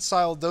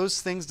reconcile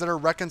those things that are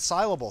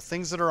reconcilable,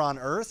 things that are on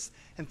earth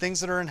and things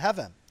that are in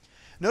heaven.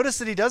 Notice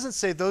that he doesn't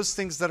say those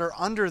things that are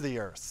under the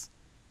earth.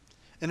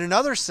 In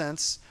another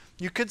sense,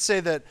 you could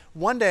say that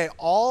one day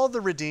all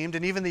the redeemed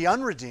and even the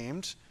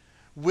unredeemed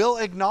will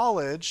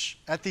acknowledge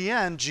at the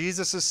end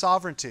Jesus'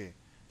 sovereignty.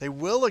 They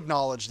will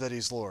acknowledge that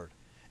he's Lord.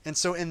 And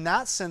so in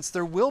that sense,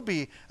 there will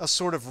be a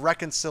sort of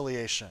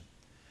reconciliation.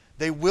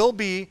 They will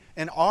be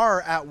and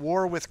are at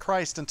war with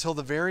Christ until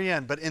the very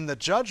end. But in the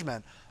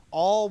judgment,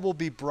 all will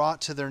be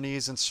brought to their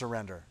knees and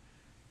surrender.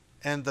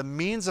 And the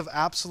means of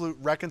absolute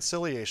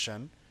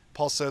reconciliation,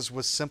 Paul says,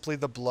 was simply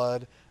the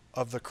blood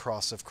of the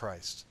cross of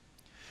Christ.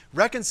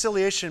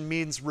 Reconciliation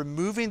means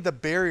removing the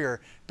barrier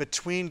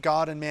between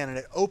God and man, and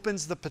it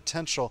opens the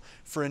potential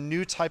for a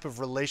new type of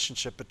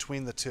relationship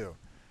between the two.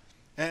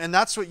 And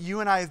that's what you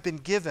and I have been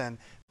given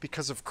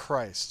because of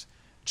Christ.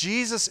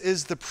 Jesus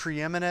is the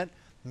preeminent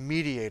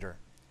mediator.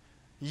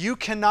 You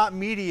cannot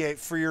mediate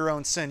for your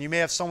own sin. You may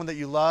have someone that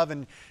you love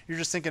and you're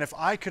just thinking, if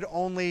I could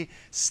only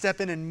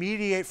step in and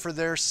mediate for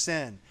their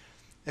sin,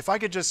 if I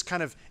could just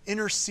kind of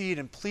intercede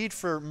and plead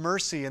for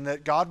mercy and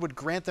that God would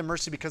grant them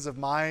mercy because of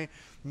my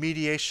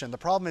mediation. The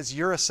problem is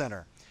you're a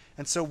sinner.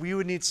 And so we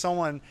would need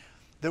someone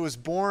that was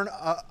born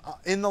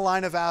in the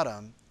line of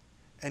Adam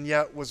and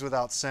yet was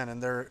without sin.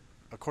 And there,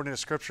 according to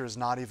Scripture, is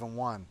not even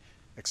one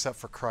except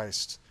for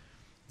Christ,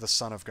 the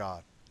Son of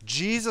God.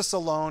 Jesus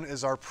alone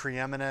is our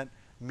preeminent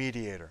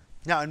mediator.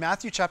 Now, in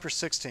Matthew chapter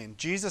 16,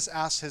 Jesus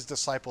asked his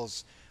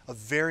disciples a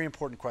very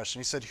important question.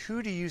 He said,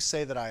 "Who do you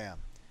say that I am?"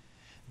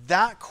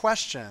 That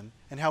question,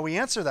 and how we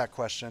answer that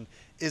question,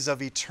 is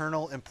of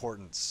eternal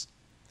importance.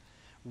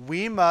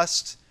 We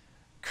must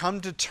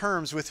come to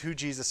terms with who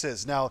Jesus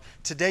is. Now,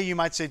 today you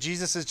might say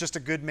Jesus is just a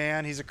good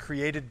man. He's a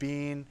created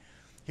being.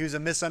 He was a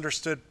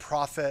misunderstood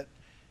prophet.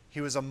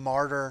 He was a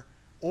martyr.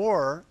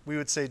 Or we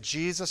would say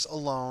Jesus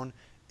alone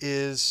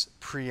is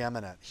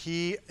preeminent.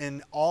 He,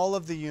 in all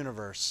of the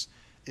universe,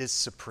 is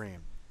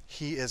supreme.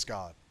 He is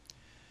God.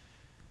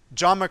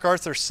 John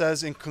MacArthur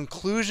says in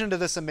conclusion to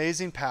this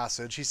amazing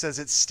passage, he says,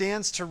 "It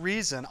stands to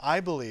reason,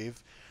 I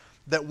believe,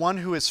 that one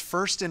who is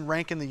first in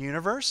rank in the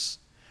universe,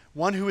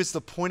 one who is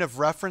the point of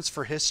reference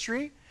for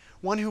history,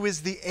 one who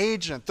is the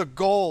agent, the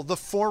goal, the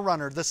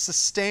forerunner, the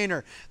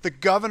sustainer, the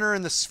governor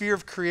in the sphere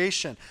of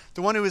creation,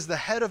 the one who is the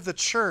head of the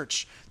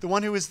church, the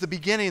one who is the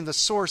beginning, the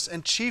source,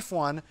 and chief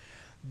one,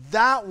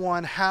 that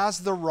one has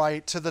the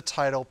right to the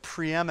title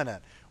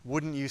preeminent."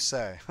 Wouldn't you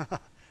say?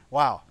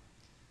 Wow.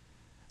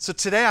 So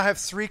today I have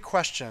 3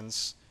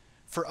 questions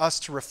for us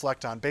to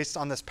reflect on based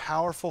on this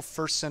powerful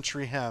first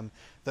century hymn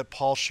that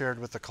Paul shared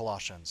with the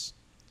Colossians.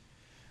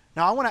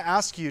 Now I want to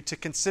ask you to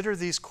consider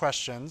these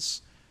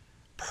questions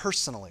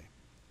personally.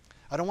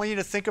 I don't want you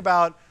to think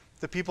about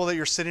the people that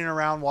you're sitting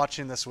around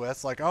watching this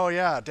with, like, oh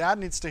yeah, Dad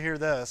needs to hear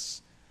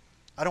this.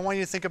 I don't want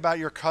you to think about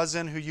your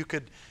cousin who you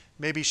could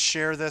maybe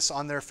share this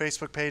on their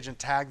Facebook page and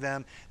tag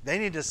them. They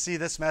need to see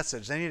this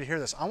message. They need to hear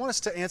this. I want us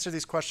to answer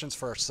these questions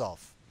for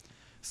ourselves.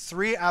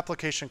 3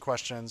 application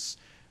questions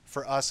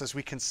for us as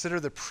we consider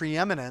the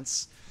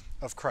preeminence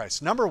of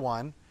Christ. Number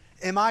 1,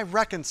 am I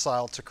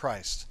reconciled to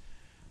Christ?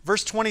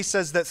 Verse 20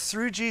 says that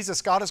through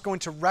Jesus, God is going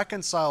to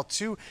reconcile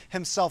to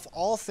himself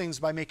all things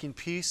by making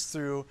peace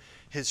through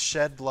his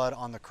shed blood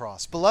on the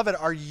cross. Beloved,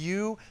 are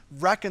you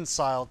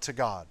reconciled to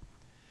God?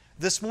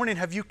 This morning,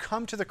 have you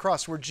come to the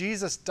cross where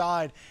Jesus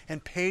died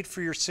and paid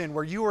for your sin,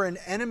 where you were an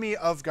enemy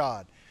of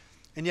God?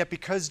 And yet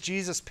because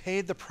Jesus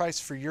paid the price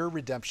for your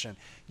redemption,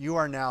 you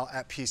are now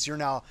at peace. You're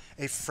now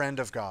a friend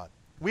of God.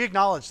 We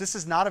acknowledge this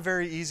is not a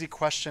very easy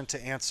question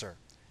to answer.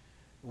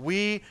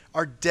 We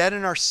are dead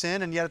in our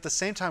sin, and yet at the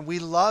same time, we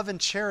love and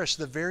cherish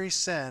the very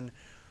sin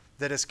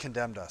that has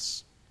condemned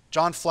us.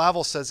 John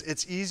Flavel says,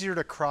 "It's easier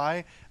to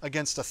cry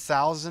against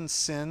 1,000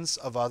 sins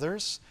of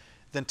others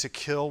than to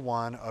kill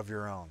one of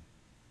your own."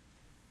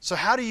 So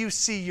how do you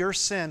see your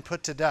sin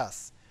put to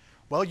death?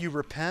 Well, you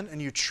repent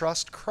and you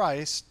trust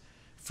Christ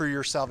for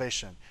your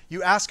salvation.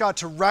 You ask God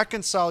to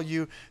reconcile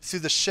you through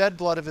the shed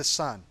blood of his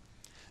Son.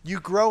 You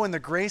grow in the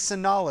grace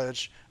and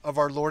knowledge of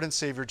our Lord and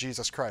Savior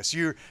Jesus Christ.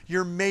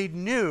 You're made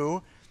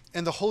new,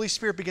 and the Holy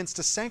Spirit begins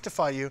to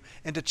sanctify you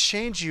and to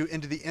change you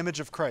into the image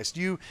of Christ.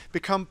 You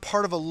become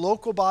part of a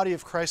local body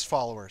of Christ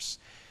followers,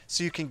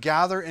 so you can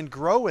gather and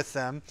grow with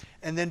them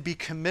and then be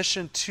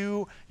commissioned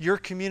to your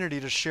community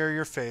to share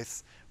your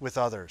faith with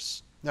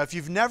others. Now, if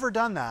you've never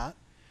done that,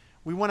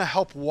 we want to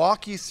help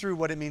walk you through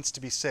what it means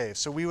to be saved.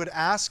 So we would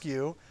ask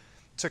you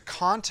to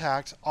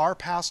contact our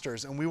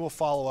pastors, and we will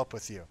follow up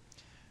with you.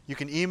 You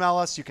can email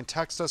us, you can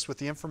text us with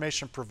the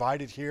information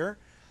provided here,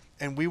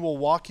 and we will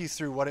walk you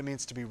through what it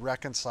means to be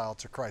reconciled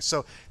to Christ.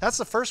 So that's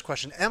the first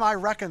question. Am I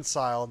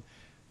reconciled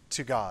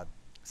to God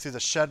through the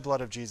shed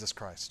blood of Jesus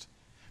Christ?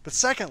 But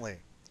secondly,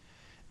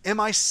 am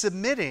I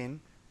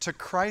submitting to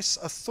Christ's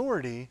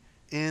authority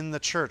in the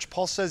church?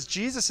 Paul says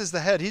Jesus is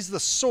the head. He's the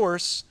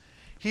source.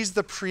 He's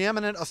the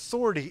preeminent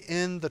authority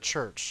in the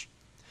church.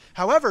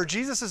 However,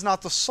 Jesus is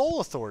not the sole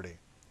authority.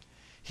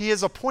 He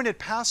has appointed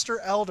pastor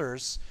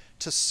elders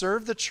to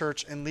serve the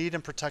church and lead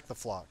and protect the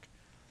flock.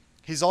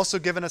 He's also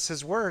given us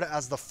his word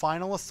as the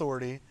final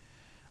authority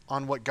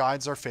on what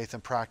guides our faith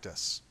and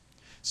practice.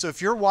 So if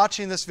you're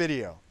watching this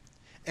video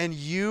and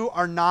you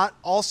are not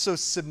also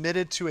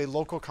submitted to a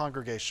local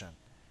congregation,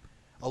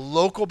 a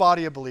local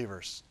body of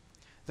believers,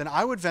 then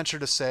I would venture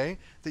to say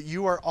that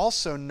you are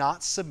also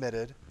not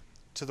submitted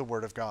to the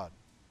Word of God.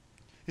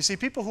 You see,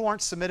 people who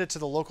aren't submitted to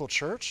the local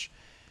church,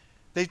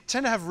 they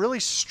tend to have really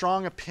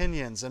strong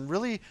opinions and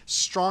really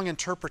strong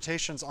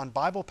interpretations on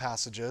Bible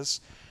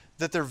passages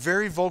that they're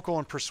very vocal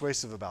and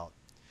persuasive about.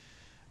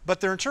 But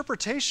their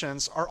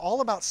interpretations are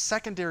all about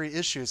secondary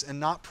issues and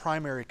not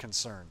primary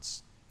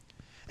concerns.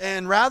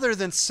 And rather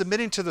than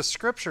submitting to the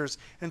Scriptures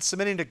and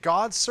submitting to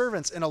God's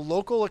servants in a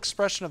local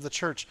expression of the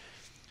church,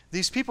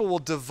 these people will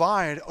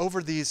divide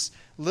over these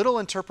little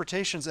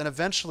interpretations, and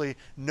eventually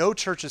no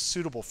church is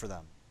suitable for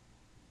them.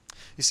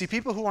 You see,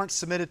 people who aren't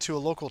submitted to a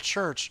local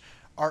church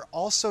are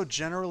also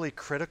generally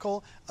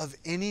critical of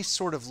any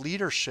sort of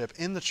leadership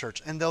in the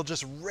church, and they'll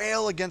just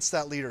rail against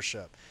that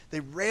leadership. They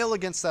rail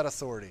against that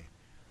authority.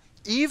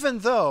 Even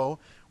though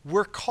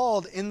we're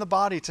called in the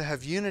body to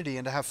have unity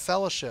and to have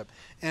fellowship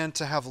and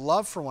to have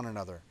love for one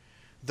another,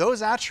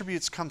 those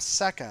attributes come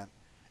second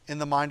in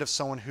the mind of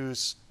someone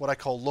who's what I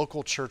call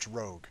local church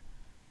rogue.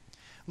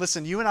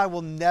 Listen, you and I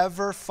will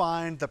never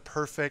find the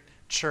perfect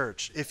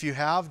church. If you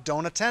have,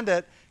 don't attend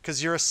it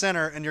because you're a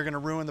sinner and you're going to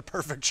ruin the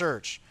perfect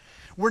church.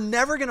 We're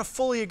never going to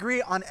fully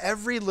agree on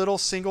every little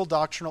single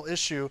doctrinal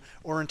issue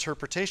or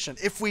interpretation.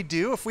 If we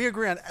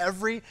agree on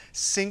every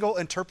single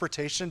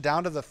interpretation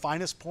down to the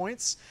finest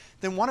points,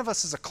 then one of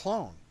us is a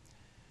clone.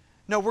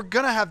 No, we're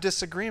going to have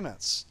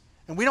disagreements.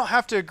 And we don't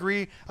have to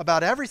agree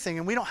about everything,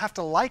 and we don't have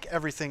to like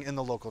everything in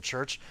the local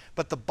church,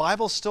 but the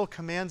Bible still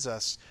commands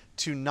us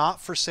to not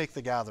forsake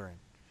the gathering.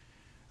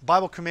 The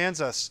Bible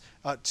commands us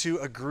to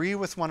agree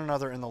with one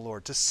another in the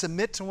Lord, to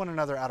submit to one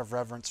another out of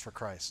reverence for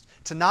Christ,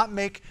 to not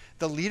make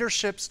the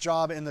leadership's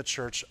job in the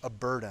church a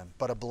burden,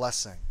 but a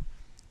blessing.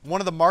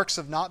 One of the marks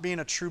of not being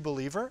a true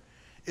believer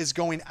is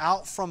going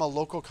out from a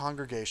local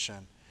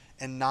congregation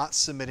and not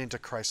submitting to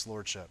Christ's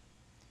lordship.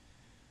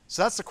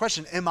 So that's the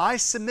question. Am I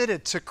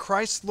submitted to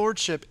Christ's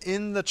lordship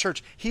in the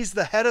church? He's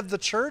the head of the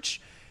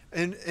church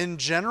in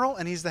general,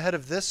 and he's the head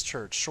of this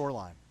church,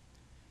 Shoreline.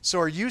 So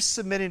are you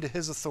submitting to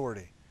his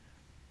authority?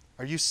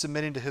 Are you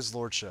submitting to his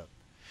lordship?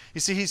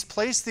 You see, he's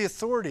placed the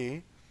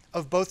authority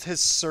of both his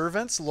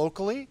servants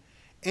locally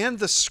and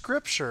the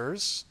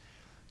scriptures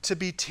to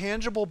be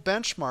tangible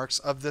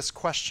benchmarks of this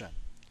question.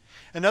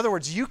 In other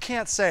words, you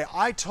can't say,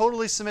 I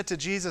totally submit to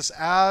Jesus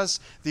as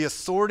the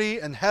authority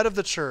and head of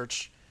the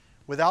church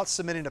without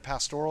submitting to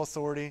pastoral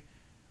authority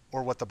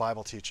or what the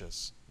Bible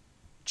teaches.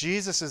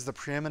 Jesus is the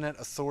preeminent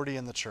authority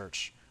in the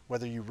church,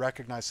 whether you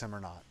recognize him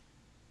or not.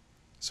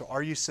 So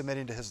are you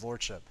submitting to his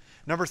lordship?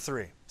 Number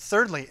three,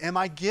 thirdly, am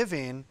I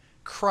giving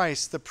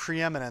Christ the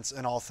preeminence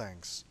in all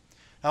things?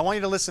 Now, I want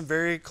you to listen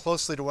very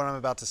closely to what I'm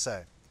about to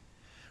say.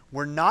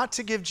 We're not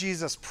to give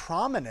Jesus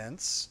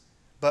prominence,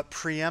 but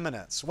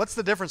preeminence. What's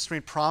the difference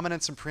between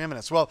prominence and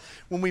preeminence? Well,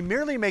 when we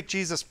merely make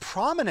Jesus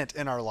prominent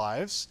in our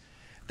lives,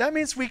 that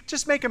means we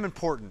just make him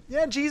important.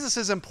 Yeah, Jesus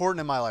is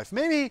important in my life.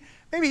 Maybe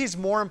he's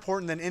more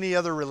important than any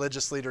other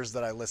religious leaders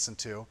that I listen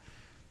to.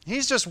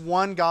 He's just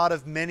one God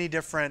of many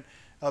different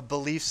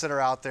beliefs that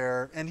are out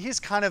there, and he's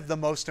kind of the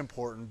most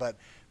important,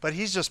 but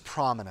he's just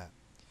prominent.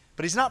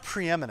 But he's not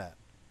preeminent.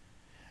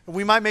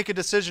 We might make a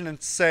decision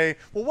and say,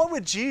 well, what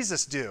would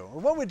Jesus do?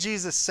 Or what would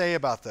Jesus say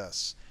about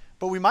this?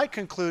 But we might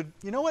conclude,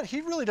 you know what?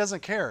 He really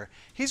doesn't care.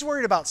 He's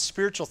worried about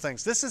spiritual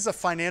things. This is a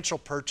financial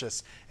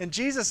purchase, and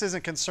Jesus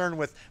isn't concerned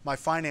with my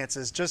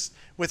finances, just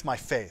with my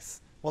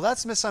faith. Well,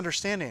 that's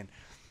misunderstanding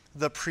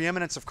the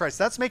preeminence of Christ.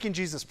 That's making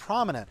Jesus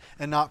prominent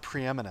and not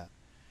preeminent.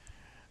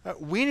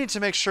 We need to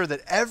make sure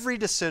that every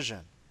decision,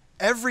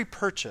 every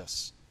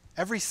purchase,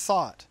 every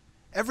thought,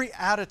 every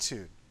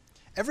attitude,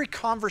 every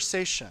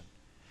conversation,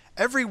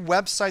 every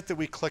website that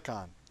we click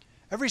on,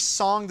 every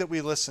song that we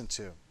listen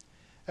to,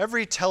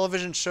 every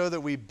television show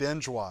that we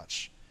binge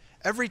watch,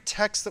 every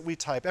text that we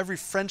type, every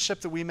friendship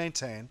that we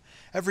maintain,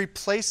 every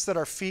place that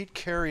our feet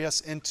carry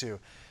us into,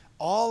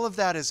 all of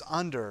that is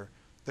under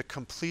the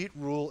complete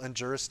rule and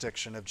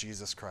jurisdiction of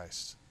Jesus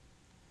Christ.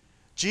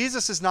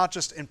 Jesus is not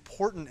just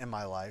important in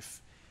my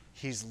life,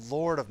 he's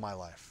Lord of my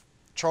life.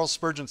 Charles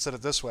Spurgeon said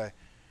it this way: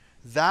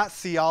 that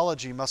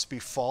theology must be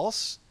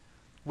false,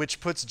 which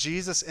puts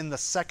Jesus in the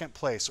second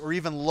place, or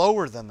even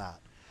lower than that.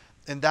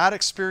 And that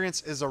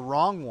experience is a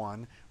wrong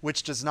one,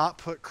 which does not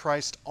put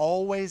Christ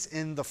always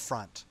in the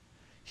front.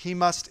 He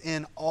must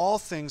in all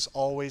things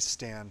always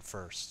stand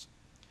first.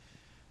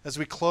 As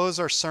we close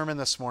our sermon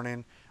this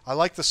morning, I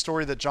like the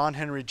story that John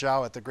Henry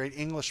Jowett, the great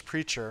English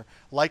preacher,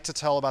 liked to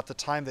tell about the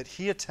time that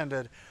he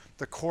attended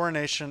the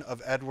coronation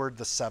of Edward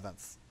VII.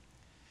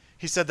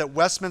 He said that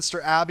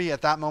Westminster Abbey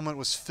at that moment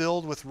was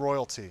filled with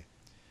royalty.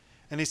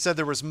 And he said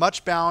there was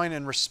much bowing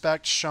and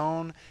respect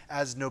shown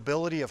as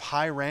nobility of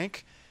high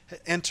rank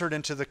entered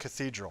into the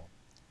cathedral.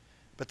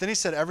 But then he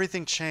said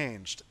everything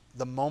changed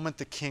the moment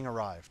the king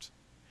arrived.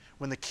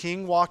 When the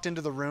king walked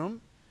into the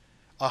room,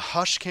 a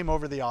hush came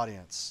over the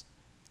audience.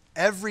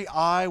 Every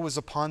eye was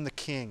upon the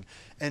king,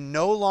 and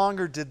no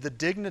longer did the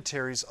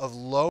dignitaries of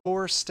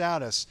lower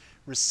status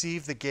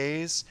receive the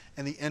gaze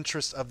and the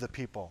interest of the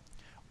people.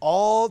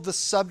 All the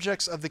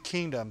subjects of the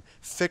kingdom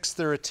fixed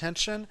their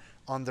attention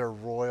on their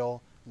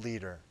royal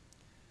leader.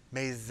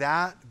 May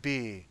that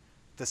be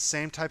the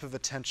same type of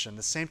attention,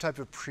 the same type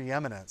of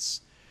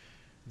preeminence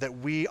that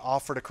we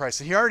offer to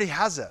Christ. And he already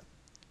has it.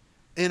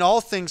 In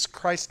all things,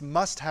 Christ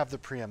must have the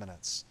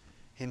preeminence.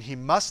 And he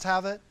must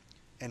have it,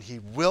 and he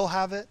will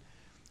have it,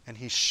 and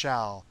he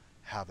shall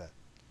have it.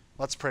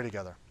 Let's pray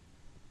together.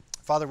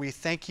 Father, we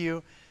thank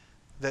you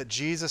that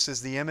Jesus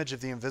is the image of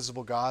the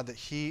invisible God, that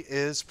he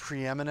is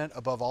preeminent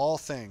above all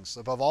things,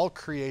 above all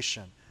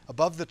creation,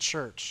 above the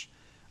church,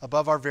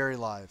 above our very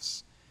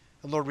lives.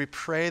 And Lord, we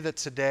pray that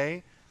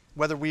today,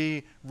 whether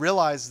we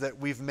realize that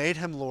we've made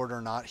him Lord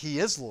or not, he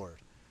is Lord.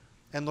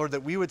 And Lord,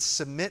 that we would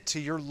submit to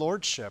your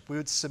lordship. We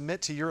would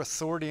submit to your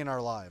authority in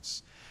our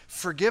lives.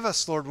 Forgive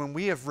us, Lord, when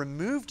we have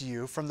removed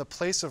you from the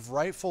place of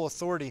rightful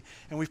authority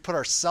and we've put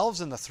ourselves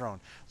in the throne.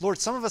 Lord,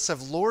 some of us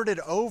have lorded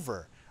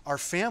over our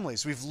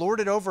families. We've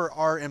lorded over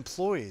our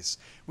employees.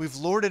 We've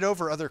lorded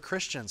over other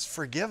Christians.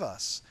 Forgive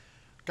us.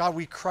 God,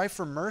 we cry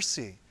for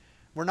mercy.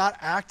 We're not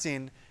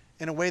acting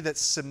in a way that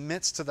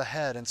submits to the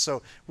head. And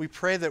so we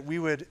pray that we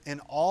would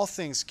in all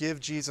things give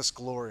Jesus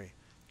glory.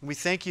 And we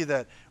thank you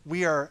that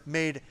we are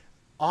made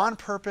on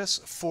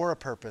purpose, for a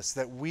purpose,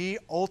 that we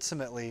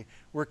ultimately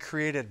were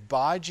created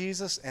by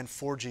Jesus and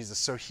for Jesus.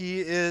 So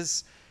he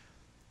is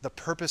the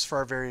purpose for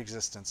our very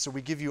existence. So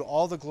we give you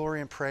all the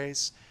glory and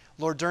praise.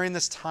 Lord, during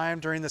this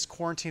time, during this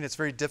quarantine, it's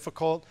very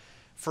difficult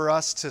for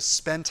us to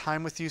spend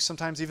time with you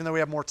sometimes, even though we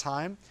have more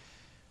time.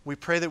 We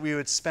pray that we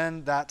would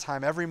spend that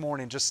time every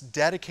morning just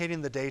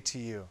dedicating the day to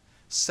you,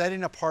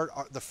 setting apart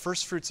the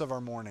first fruits of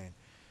our morning,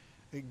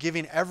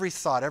 giving every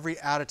thought, every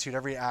attitude,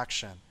 every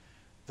action,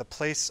 the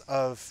place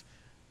of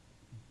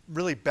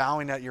really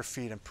bowing at your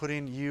feet and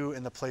putting you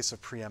in the place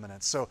of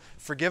preeminence. So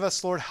forgive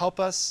us, Lord. Help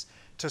us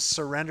to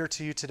surrender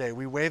to you today.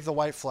 We wave the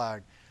white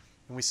flag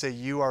and we say,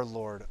 you are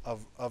Lord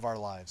of our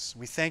lives.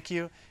 We thank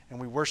you and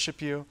we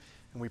worship you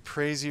and we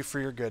praise you for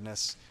your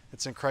goodness.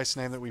 It's in Christ's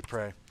name that we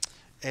pray.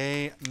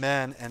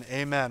 Amen and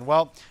amen.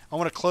 Well, I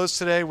want to close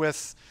today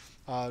with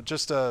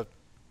just a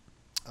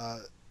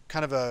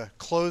kind of a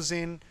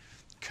closing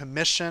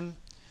commission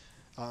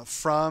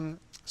from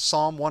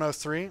Psalm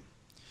 103.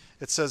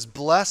 It says,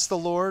 bless the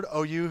Lord,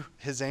 O you,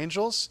 his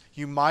angels,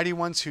 you mighty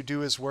ones who do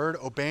his word,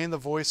 obeying the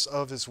voice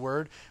of his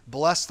word.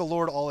 Bless the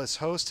Lord, all his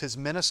host, his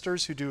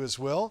ministers who do his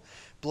will.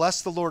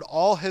 Bless the Lord,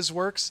 all his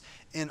works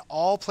in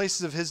all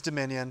places of his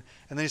dominion.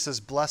 And then he says,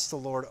 bless the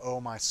Lord, O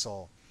my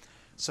soul.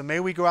 So may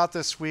we go out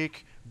this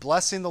week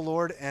blessing the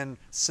Lord and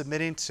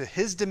submitting to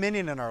his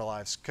dominion in our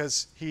lives,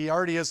 because he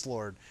already is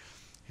Lord.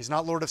 He's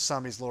not Lord of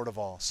some, he's Lord of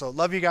all. So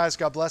love you guys.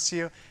 God bless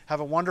you. Have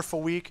a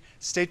wonderful week.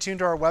 Stay tuned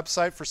to our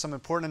website for some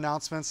important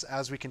announcements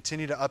as we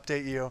continue to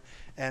update you,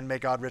 and may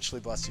God richly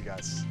bless you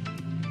guys.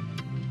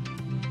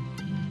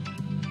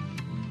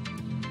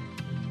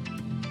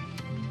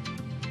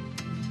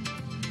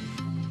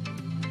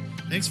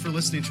 Thanks for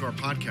listening to our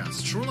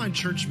podcast. Shoreline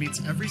Church meets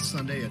every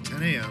Sunday at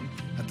 10 a.m.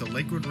 at the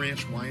Lakewood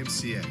Ranch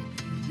YMCA.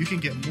 You can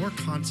get more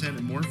content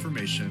and more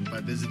information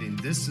by visiting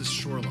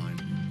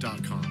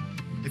thisisshoreline.com.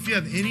 If you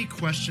have any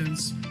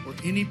questions or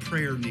any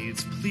prayer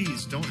needs,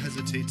 please don't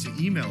hesitate to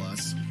email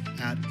us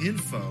at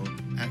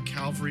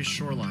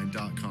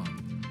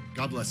info@calvaryshoreline.com.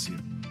 God bless you.